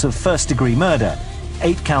 counts of first-degree murder,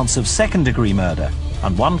 8 counts of second-degree murder,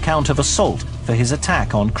 and 1 count of assault for his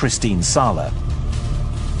attack on Christine Sala.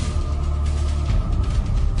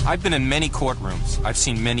 I've been in many courtrooms, I've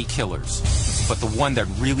seen many killers, but the one that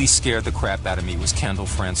really scared the crap out of me was Kendall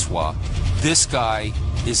Francois. This guy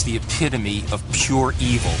is the epitome of pure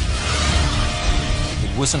evil. The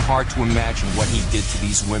It wasn't hard to imagine what he did to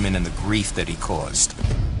these women and the grief that he caused.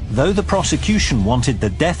 Though the prosecution wanted the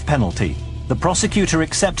death penalty, the prosecutor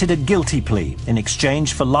accepted a guilty plea in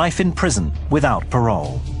exchange for life in prison without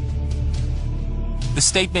parole. The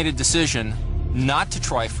state made a decision not to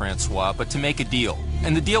try Francois, but to make a deal.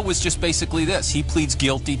 And the deal was just basically this. He pleads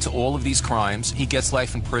guilty to all of these crimes. He gets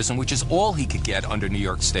life in prison, which is all he could get under New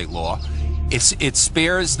York state law. It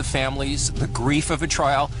spares the families the grief of a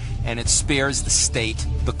trial, and it spares the state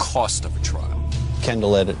the cost of a trial.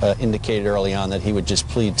 Kendall had indicated early on that he would just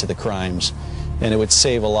plead to the crimes, and it would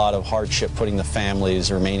save a lot of hardship putting the families,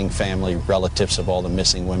 the remaining family, relatives of all the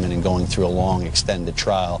missing women and going through a long, extended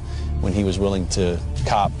trial when he was willing to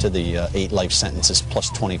cop to the 8 life sentences plus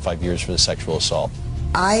 25 years for the sexual assault.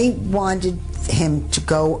 I wanted him to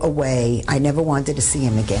go away. I never wanted to see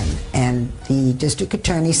him again. And the district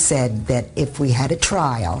attorney said that if we had a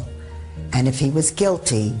trial and if he was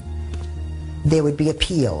guilty, there would be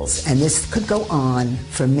appeals, and this could go on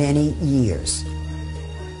for many years.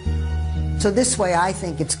 So this way I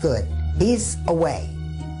think it's good. He's away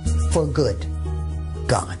for good.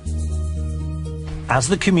 Gone. As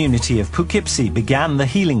the community of Poughkeepsie began the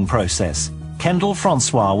healing process, Kendall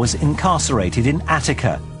Francois was incarcerated in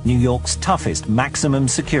Attica, New York's toughest maximum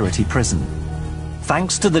security prison.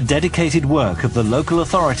 Thanks to the dedicated work of the local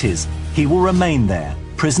authorities, he will remain there,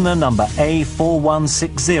 prisoner number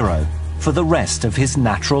A4160, for the rest of his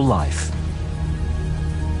natural life.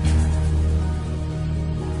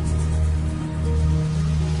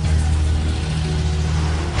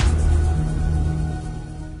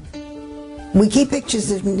 We keep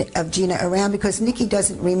pictures of Gina around because Nikki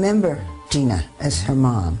doesn't remember Gina as her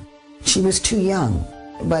mom. She was too young,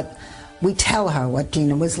 but we tell her what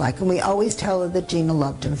Gina was like, and we always tell her that Gina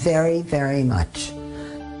loved her very, very much.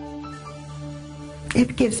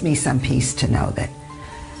 It gives me some peace to know that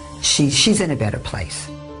she's in a better place.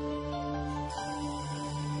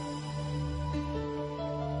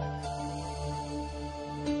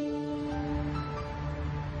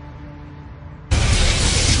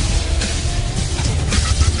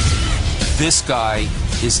 This guy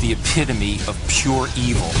is the epitome of pure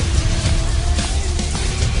evil.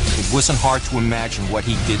 It wasn't hard to imagine what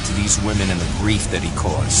he did to these women and the grief that he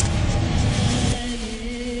caused.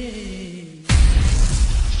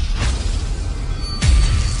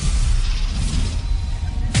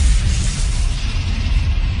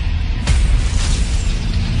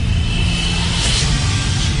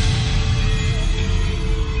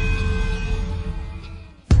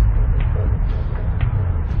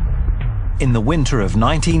 In the winter of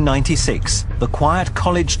 1996, the quiet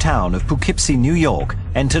college town of Poughkeepsie, New York,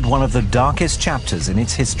 entered one of the darkest chapters in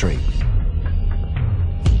its history.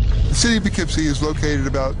 The city of Poughkeepsie is located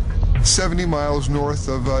about 70 miles north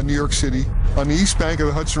of New York City on the east bank of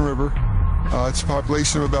the Hudson River. It's a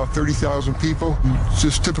population of about 30,000 people. It's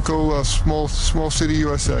just typical small city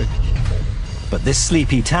USA. But this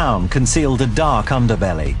sleepy town concealed a dark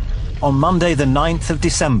underbelly. On Monday, the 9th of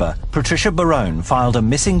December, Patricia Barone filed a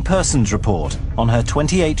missing persons report on her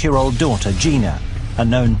 28-year-old daughter, Gina, a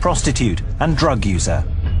known prostitute and drug user.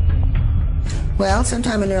 Well,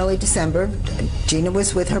 sometime in early December, Gina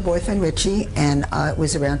was with her boyfriend, Richie, and it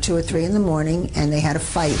was around 2 or 3 in the morning, and they had a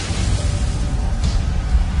fight.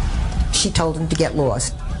 She told him to get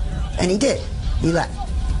lost, and he did. He left.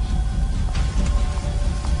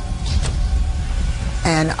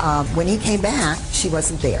 And when he came back, she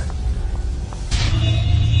wasn't there.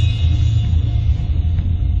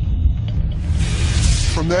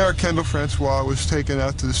 From there, Kendall Francois was taken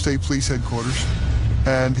out to the state police headquarters,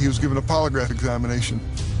 and he was given a polygraph examination.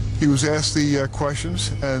 He was asked the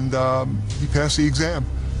questions, and he passed the exam.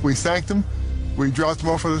 We thanked him, we dropped him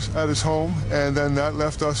off at his home, and then that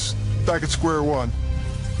left us back at square one.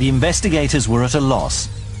 The investigators were at a loss,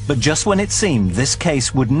 but just when it seemed this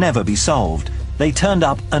case would never be solved, they turned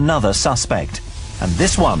up another suspect, and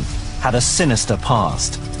this one had a sinister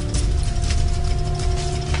past.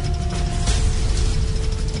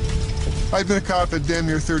 I'd been a cop at damn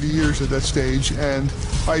near 30 years at that stage, and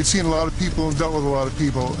I had seen a lot of people and dealt with a lot of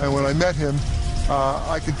people, and when I met him,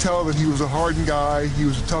 I could tell that he was a hardened guy, he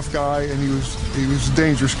was a tough guy, and he was a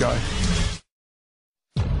dangerous guy.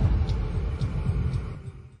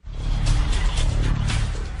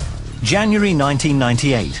 January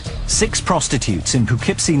 1998, 6 prostitutes in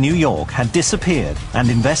Poughkeepsie, New York had disappeared, and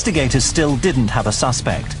investigators still didn't have a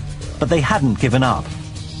suspect. But they hadn't given up.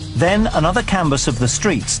 Then another canvas of the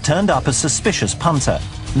streets turned up a suspicious punter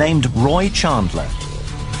named Roy Chandler.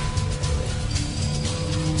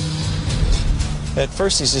 At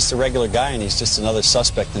first, he's just a regular guy, and he's just another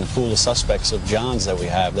suspect in the pool of suspects of Johns that we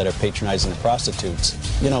have that are patronizing the prostitutes.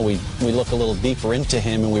 You know, we look a little deeper into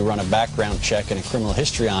him, and we run a background check and a criminal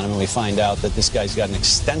history on him, and we find out that this guy's got an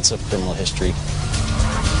extensive criminal history.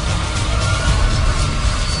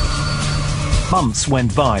 Months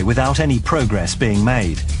went by without any progress being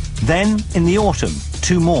made. Then, in the autumn,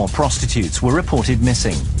 2 more prostitutes were reported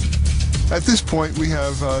missing. At this point, we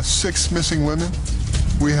have 6 missing women.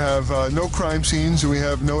 We have no crime scenes, and we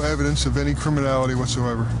have no evidence of any criminality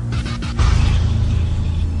whatsoever.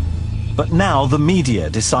 But now the media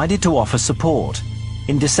decided to offer support.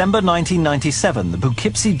 In December 1997, the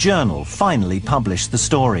Poughkeepsie Journal finally published the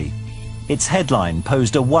story. Its headline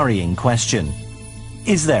posed a worrying question.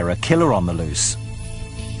 Is there a killer on the loose?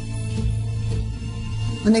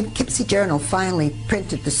 When the Poughkeepsie Journal finally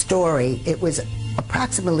printed the story, it was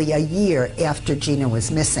approximately a year after Gina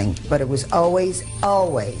was missing, but it was always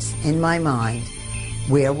in my mind,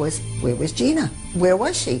 where was Gina? Where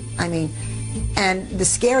was she? I mean, and the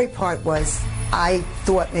scary part was I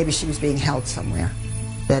thought maybe she was being held somewhere,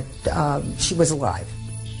 that she was alive.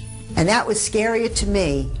 And that was scarier to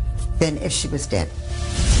me than if she was dead.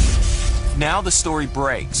 Now the story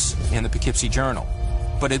breaks in the Poughkeepsie Journal,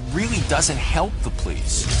 but it really doesn't help the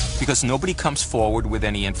police because nobody comes forward with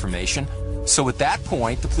any information. So at that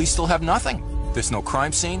point, the police still have nothing. There's no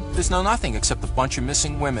crime scene, there's no nothing except a bunch of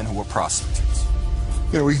missing women who were prostitutes.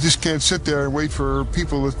 You know, we just can't sit there and wait for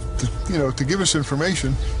people to give us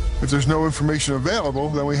information. If there's no information available,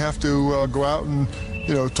 then we have to go out and,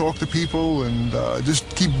 talk to people and just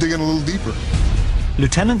keep digging a little deeper.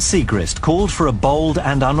 Lieutenant Segrist called for a bold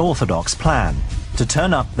and unorthodox plan to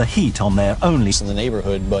turn up the heat on their only in the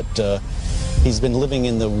neighborhood, but he's been living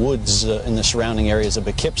in the woods in the surrounding areas of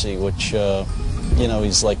Poughkeepsie, which,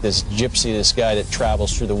 he's like this gypsy, this guy that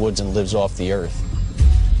travels through the woods and lives off the earth.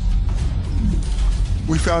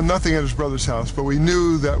 We found nothing at his brother's house, but we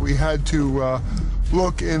knew that we had to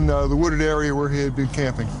look in the wooded area where he had been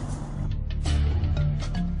camping.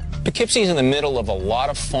 Poughkeepsie's in the middle of a lot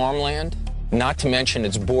of farmland, not to mention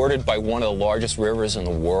it's bordered by one of the largest rivers in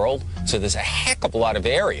the world, so there's a heck of a lot of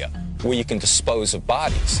area where you can dispose of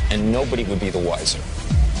bodies, and nobody would be the wiser.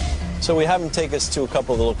 So we have him take us to a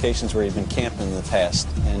couple of the locations where he's been camping in the past,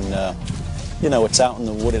 and it's out in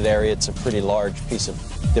the wooded area. It's a pretty large piece of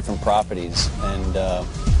different properties, and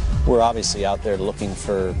we're obviously out there looking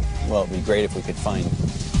for, well, it'd be great if we could find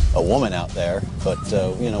a woman out there, but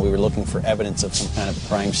we were looking for evidence of some kind of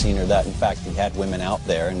crime scene, or that in fact he had women out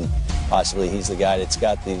there, and possibly he's the guy that's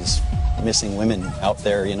got these missing women out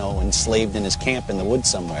there, enslaved in his camp in the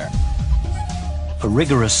woods somewhere. A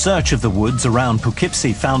rigorous search of the woods around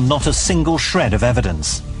Poughkeepsie found not a single shred of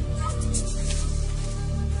evidence.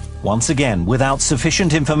 Once again, without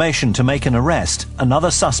sufficient information to make an arrest,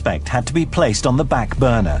 another suspect had to be placed on the back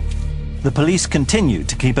burner. The police continued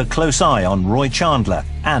to keep a close eye on Roy Chandler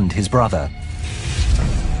and his brother.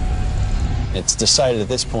 It's decided at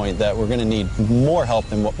this point that we're going to need more help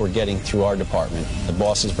than what we're getting through our department. The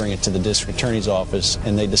bosses bring it to the district attorney's office,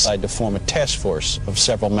 and they decide to form a task force of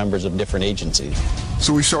several members of different agencies.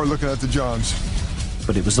 So we started looking at the Johns.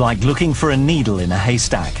 But it was like looking for a needle in a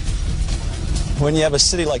haystack. When you have a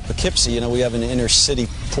city like Poughkeepsie, we have an inner city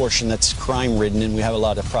portion that's crime-ridden, and we have a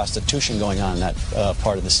lot of prostitution going on in that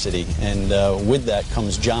part of the city. And with that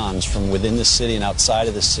comes Johns from within the city and outside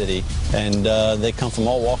of the city. And they come from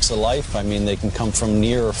all walks of life. I mean, they can come from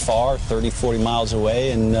near or far, 30, 40 miles away,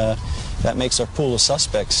 and that makes our pool of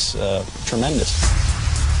suspects tremendous.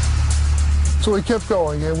 So we kept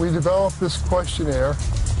going, and we developed this questionnaire,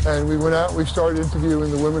 and we went out and we started interviewing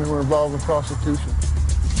the women who were involved in prostitution.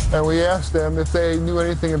 And we asked them if they knew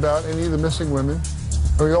anything about any of the missing women.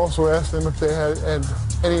 And we also asked them if they had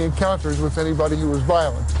any encounters with anybody who was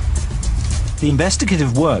violent. The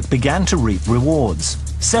investigative work began to reap rewards.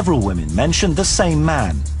 Several women mentioned the same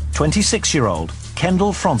man, 26-year-old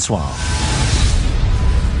Kendall Francois.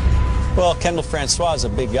 Well, Kendall Francois is a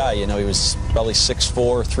big guy. He was probably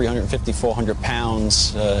 6'4", 350, 400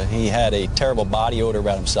 pounds. He had a terrible body odor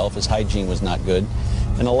about himself. His hygiene was not good.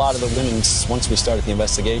 And a lot of the women, once we started the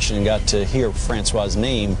investigation and got to hear Francois'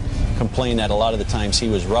 name, complained that a lot of the times he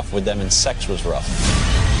was rough with them and sex was rough.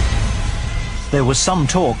 There was some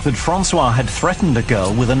talk that Francois had threatened a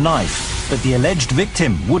girl with a knife, but the alleged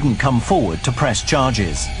victim wouldn't come forward to press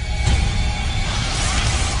charges.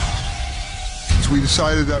 So we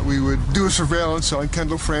decided that we would do a surveillance on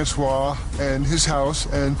Kendall Francois and his house,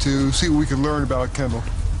 and to see what we could learn about Kendall.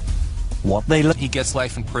 He gets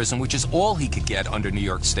life in prison, which is all he could get under New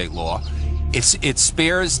York state law. It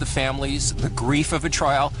spares the families the grief of a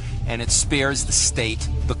trial, and it spares the state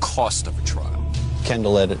the cost of a trial.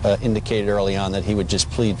 Kendall had indicated early on that he would just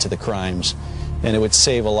plead to the crimes, and it would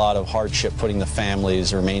save a lot of hardship putting the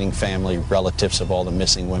families, remaining family, relatives of all the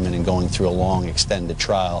missing women and going through a long, extended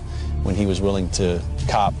trial when he was willing to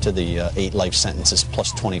cop to the 8 life sentences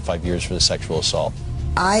plus 25 years for the sexual assault.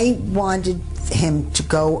 I wanted him to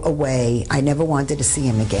go away. I never wanted to see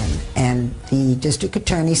him again. And the district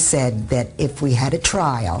attorney said that if we had a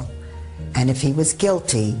trial and if he was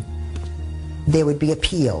guilty, there would be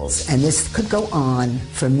appeals, and this could go on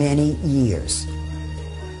for many years.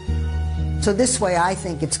 So this way I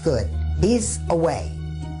think it's good. He's away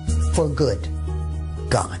for good,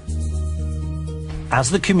 gone. As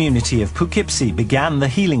the community of Poughkeepsie began the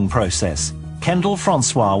healing process, Kendall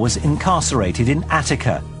Francois was incarcerated in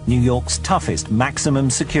Attica, New York's toughest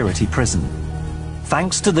maximum security prison.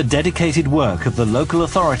 Thanks to the dedicated work of the local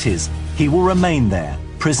authorities, he will remain there,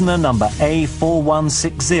 prisoner number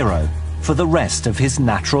A4160, for the rest of his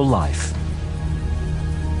natural life.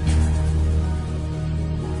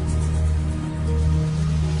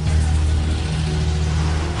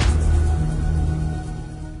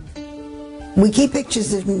 We keep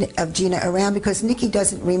pictures of Gina around because Nikki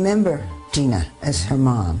doesn't remember Gina as her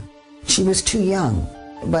mom. She was too young,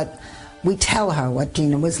 but we tell her what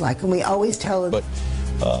Gina was like, and we always tell her. But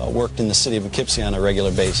worked in the city of Poughkeepsie on a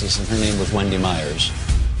regular basis, and her name was Wendy Myers.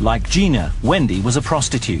 Like Gina, Wendy was a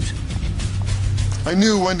prostitute. I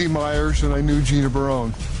knew Wendy Myers and I knew Gina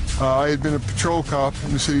Barone. I had been a patrol cop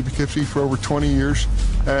in the city of Poughkeepsie for over 20 years,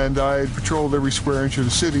 and I had patrolled every square inch of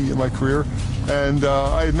the city in my career, and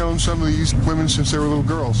I had known some of these women since they were little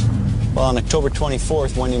girls. Well, on October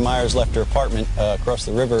 24th, Wendy Myers left her apartment across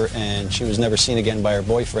the river, and she was never seen again by her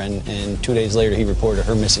boyfriend, and 2 days later he reported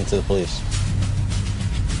her missing to the police.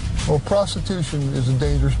 Well, prostitution is a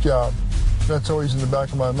dangerous job. That's always in the back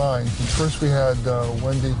of my mind. First we had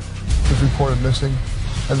Wendy was reported missing,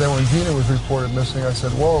 and then when Gina was reported missing, I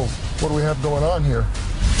said, whoa, what do we have going on here?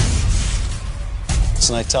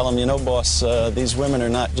 And I tell them, you know, boss, these women are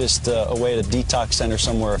not just away at a detox center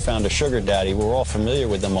somewhere or found a sugar daddy. We're all familiar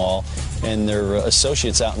with them all, and they're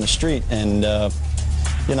associates out in the street, and,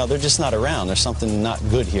 you know, they're just not around. There's something not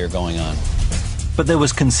good here going on. But there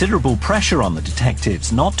was considerable pressure on the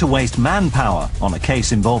detectives not to waste manpower on a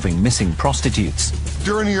case involving missing prostitutes.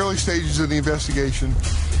 During the early stages of the investigation,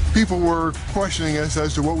 people were questioning us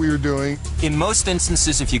as to what we were doing. In most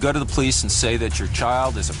instances, if you go to the police and say that your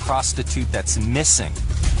child is a prostitute that's missing,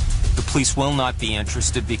 the police will not be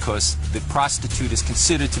interested because the prostitute is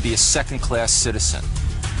considered to be a second-class citizen.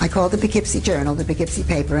 I called the Poughkeepsie Journal, the Poughkeepsie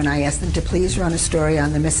paper, and I asked them to please run a story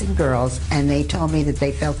on the missing girls, and they told me that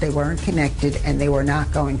they felt they weren't connected and they were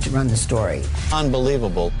not going to run the story.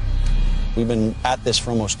 Unbelievable. We've been at this for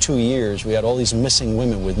almost 2 years. We had all these missing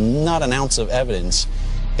women with not an ounce of evidence.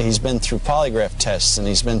 He's been through polygraph tests and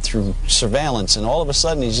he's been through surveillance, and all of a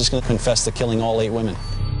sudden he's just going to confess to killing all 8 women.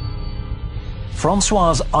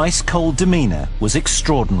 Francois' ice-cold demeanor was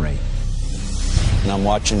extraordinary. And I'm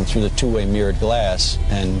watching through the two-way mirrored glass,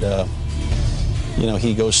 and you know,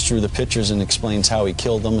 he goes through the pictures and explains how he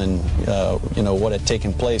killed them and you know, what had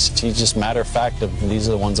taken place. He's just matter of fact of these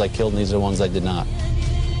are the ones I killed and these are the ones I did not.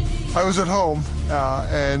 I was at home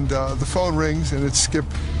and the phone rings and it's Skip,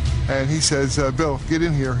 and he says, Bill, get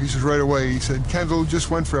in here. He says right away. He said, Kendall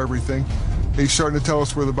just went for everything. He's starting to tell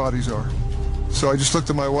us where the bodies are. So I just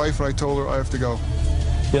looked at my wife and I told her I have to go.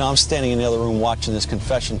 You know, I'm standing in the other room watching this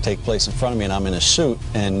confession take place in front of me, and I'm in a suit,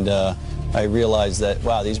 and I realized that,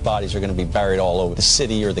 wow, these bodies are going to be buried all over the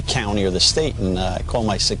city or the county or the state, and I call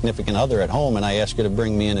my significant other at home and I ask her to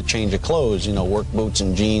bring me in a change of clothes, you know, work boots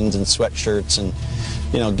and jeans and sweatshirts, and,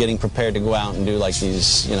 you know, getting prepared to go out and do like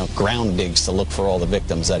these, you know, ground digs to look for all the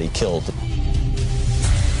victims that he killed.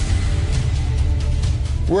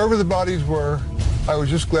 Wherever the bodies were, I was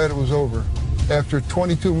just glad it was over. After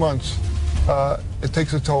 22 months, it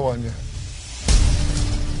takes a toll on you.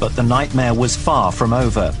 But the nightmare was far from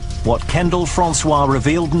over. What Kendall Francois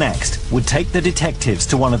revealed next would take the detectives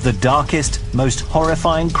to one of the darkest, most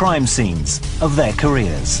horrifying crime scenes of their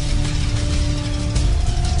careers.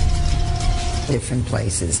 Different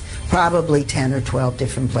places, probably 10 or 12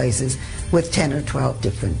 different places, with 10 or 12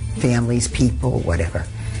 different families, people, whatever.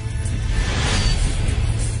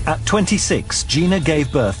 At 26, Gina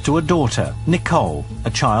gave birth to a daughter, Nicole, a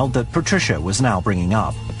child that Patricia was now bringing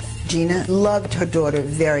up. Gina loved her daughter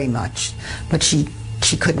very much, but she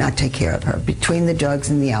could not take care of her. Between the drugs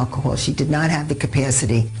and the alcohol, she did not have the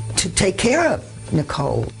capacity to take care of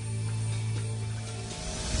Nicole.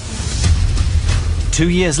 2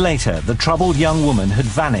 years later, the troubled young woman had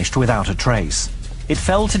vanished without a trace. It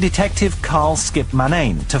fell to Detective Carl Skip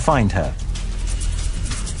Manane to find her.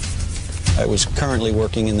 I was currently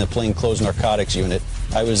working in the plainclothes narcotics unit.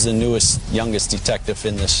 I was the youngest detective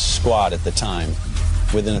in this squad at the time.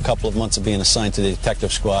 Within a couple of months of being assigned to the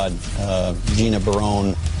detective squad, Gina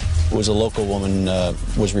Barone, who was a local woman,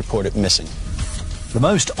 was reported missing. The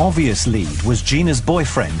most obvious lead was Gina's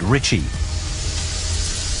boyfriend, Richie.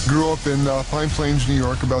 Grew up in Pine Plains, New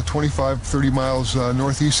York, about 25-30 miles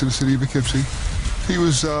northeast of the city of Poughkeepsie. He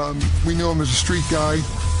was, we knew him as a street guy.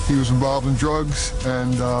 He was involved in drugs,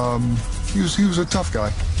 and he was a tough guy.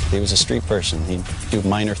 He was a street person. He'd do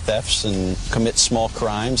minor thefts and commit small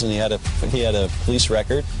crimes, and he had a police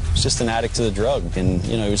record. He was just an addict to the drug, and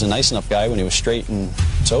you know, he was a nice enough guy when he was straight and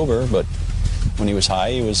sober, but when he was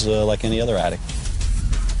high, he was like any other addict.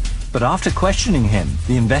 But after questioning him,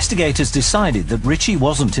 the investigators decided that Richie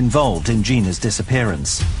wasn't involved in Gina's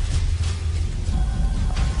disappearance.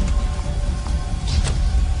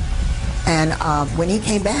 And when he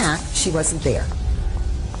came back, she wasn't there.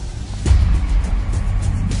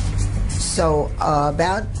 So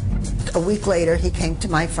about a week later, he came to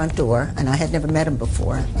my front door, and I had never met him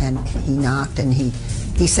before, and he knocked, and he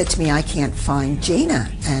said to me, "I can't find Gina."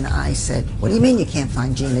 And I said, "What do you mean you can't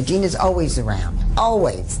find Gina? Gina's always around,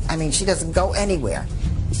 always. I mean, she doesn't go anywhere."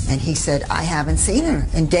 And he said, "I haven't seen her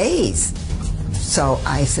in days." So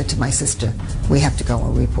I said to my sister, "We have to go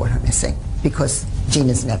and report her missing, because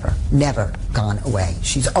Gina's never gone away.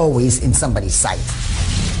 She's always in somebody's sight."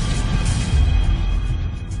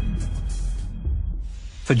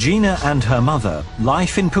 For Gina and her mother,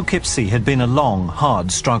 life in Poughkeepsie had been a long,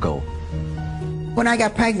 hard struggle. When I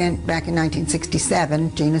got pregnant back in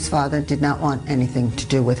 1967, Gina's father did not want anything to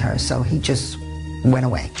do with her, so he just went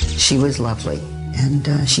away. She was lovely, and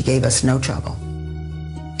she gave us no trouble.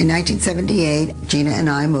 In 1978, Gina and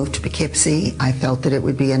I moved to Poughkeepsie. I felt that it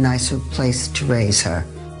would be a nicer place to raise her.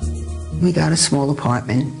 We got a small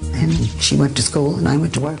apartment, and she went to school and I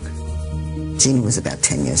went to work. Gina was about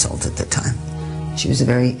 10 years old at the time. She was a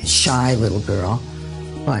very shy little girl,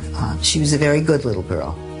 but she was a very good little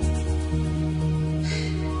girl.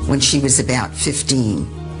 When she was about 15,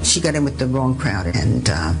 she got in with the wrong crowd, and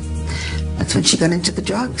that's when she got into the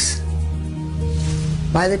drugs.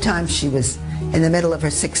 By the time she was in the middle of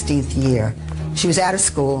her 16th year, she was out of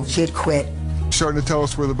school, she had quit. Starting to tell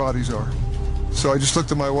us where the bodies are. So I just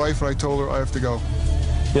looked at my wife and I told her I have to go.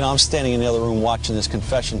 You know, I'm standing in the other room watching this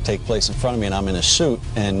confession take place in front of me, and I'm in a suit,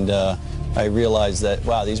 and I realized that,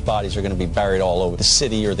 wow, these bodies are going to be buried all over the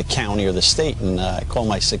city or the county or the state. And I call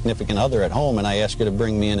my significant other at home and I ask her to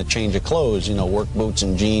bring me in a change of clothes, you know, work boots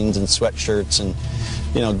and jeans and sweatshirts, and,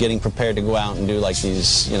 you know, getting prepared to go out and do like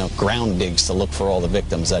these, you know, ground digs to look for all the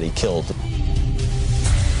victims that he killed.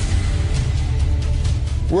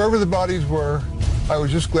 Wherever the bodies were, I was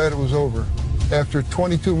just glad it was over. After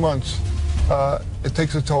 22 months, it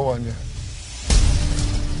takes a toll on you.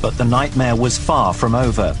 But the nightmare was far from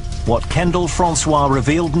over. What Kendall Francois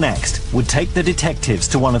revealed next would take the detectives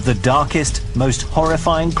to one of the darkest, most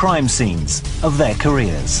horrifying crime scenes of their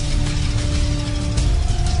careers.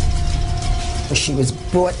 She was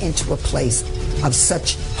brought into a place of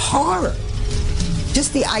such horror.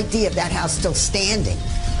 Just the idea of that house still standing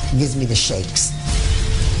gives me the shakes.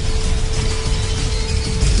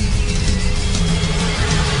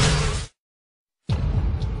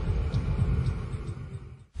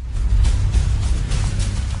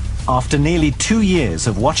 After nearly 2 years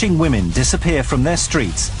of watching women disappear from their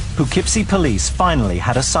streets, Poughkeepsie police finally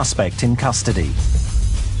had a suspect in custody.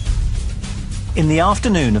 In the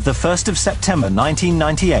afternoon of the 1st of September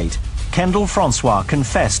 1998, Kendall Francois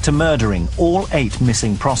confessed to murdering all 8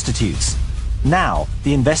 missing prostitutes. Now,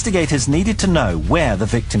 the investigators needed to know where the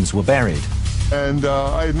victims were buried. And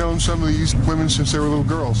I had known some of these women since they were little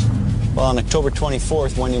girls. Well, on October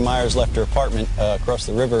 24th, Wendy Myers left her apartment across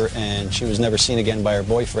the river, and she was never seen again by her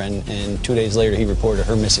boyfriend, and 2 days later he reported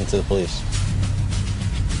her missing to the police.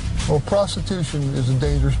 Well, prostitution is a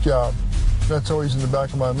dangerous job. That's always in the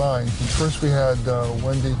back of my mind. First we had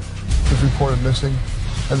Wendy was reported missing,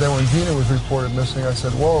 and then when Gina was reported missing, I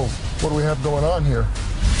said, whoa, what do we have going on here?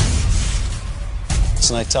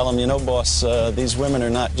 And I tell them, you know, boss, these women are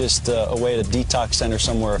not just away at a detox center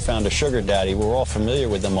somewhere or found a sugar daddy. We're all familiar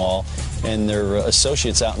with them all, and they're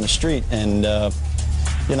associates out in the street, and,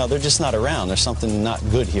 you know, they're just not around. There's something not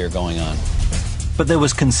good here going on. But there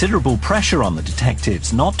was considerable pressure on the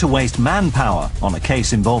detectives not to waste manpower on a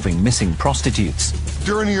case involving missing prostitutes.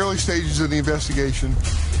 During the early stages of the investigation,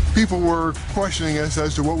 people were questioning us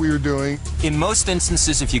as to what we were doing. In most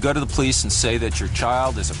instances, if you go to the police and say that your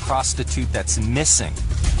child is a prostitute that's missing,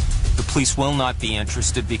 the police will not be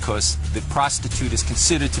interested because the prostitute is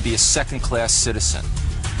considered to be a second-class citizen.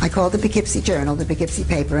 I called the Poughkeepsie Journal, the Poughkeepsie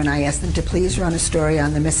paper, and I asked them to please run a story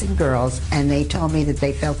on the missing girls, and they told me that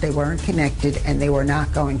they felt they weren't connected and they were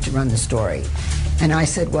not going to run the story. And I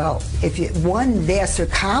said, well, if one Vassar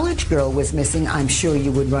College girl was missing, I'm sure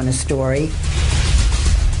you would run a story.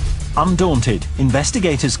 Undaunted,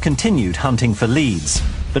 investigators continued hunting for leads,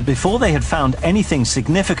 but before they had found anything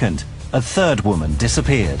significant, a third woman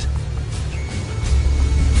disappeared.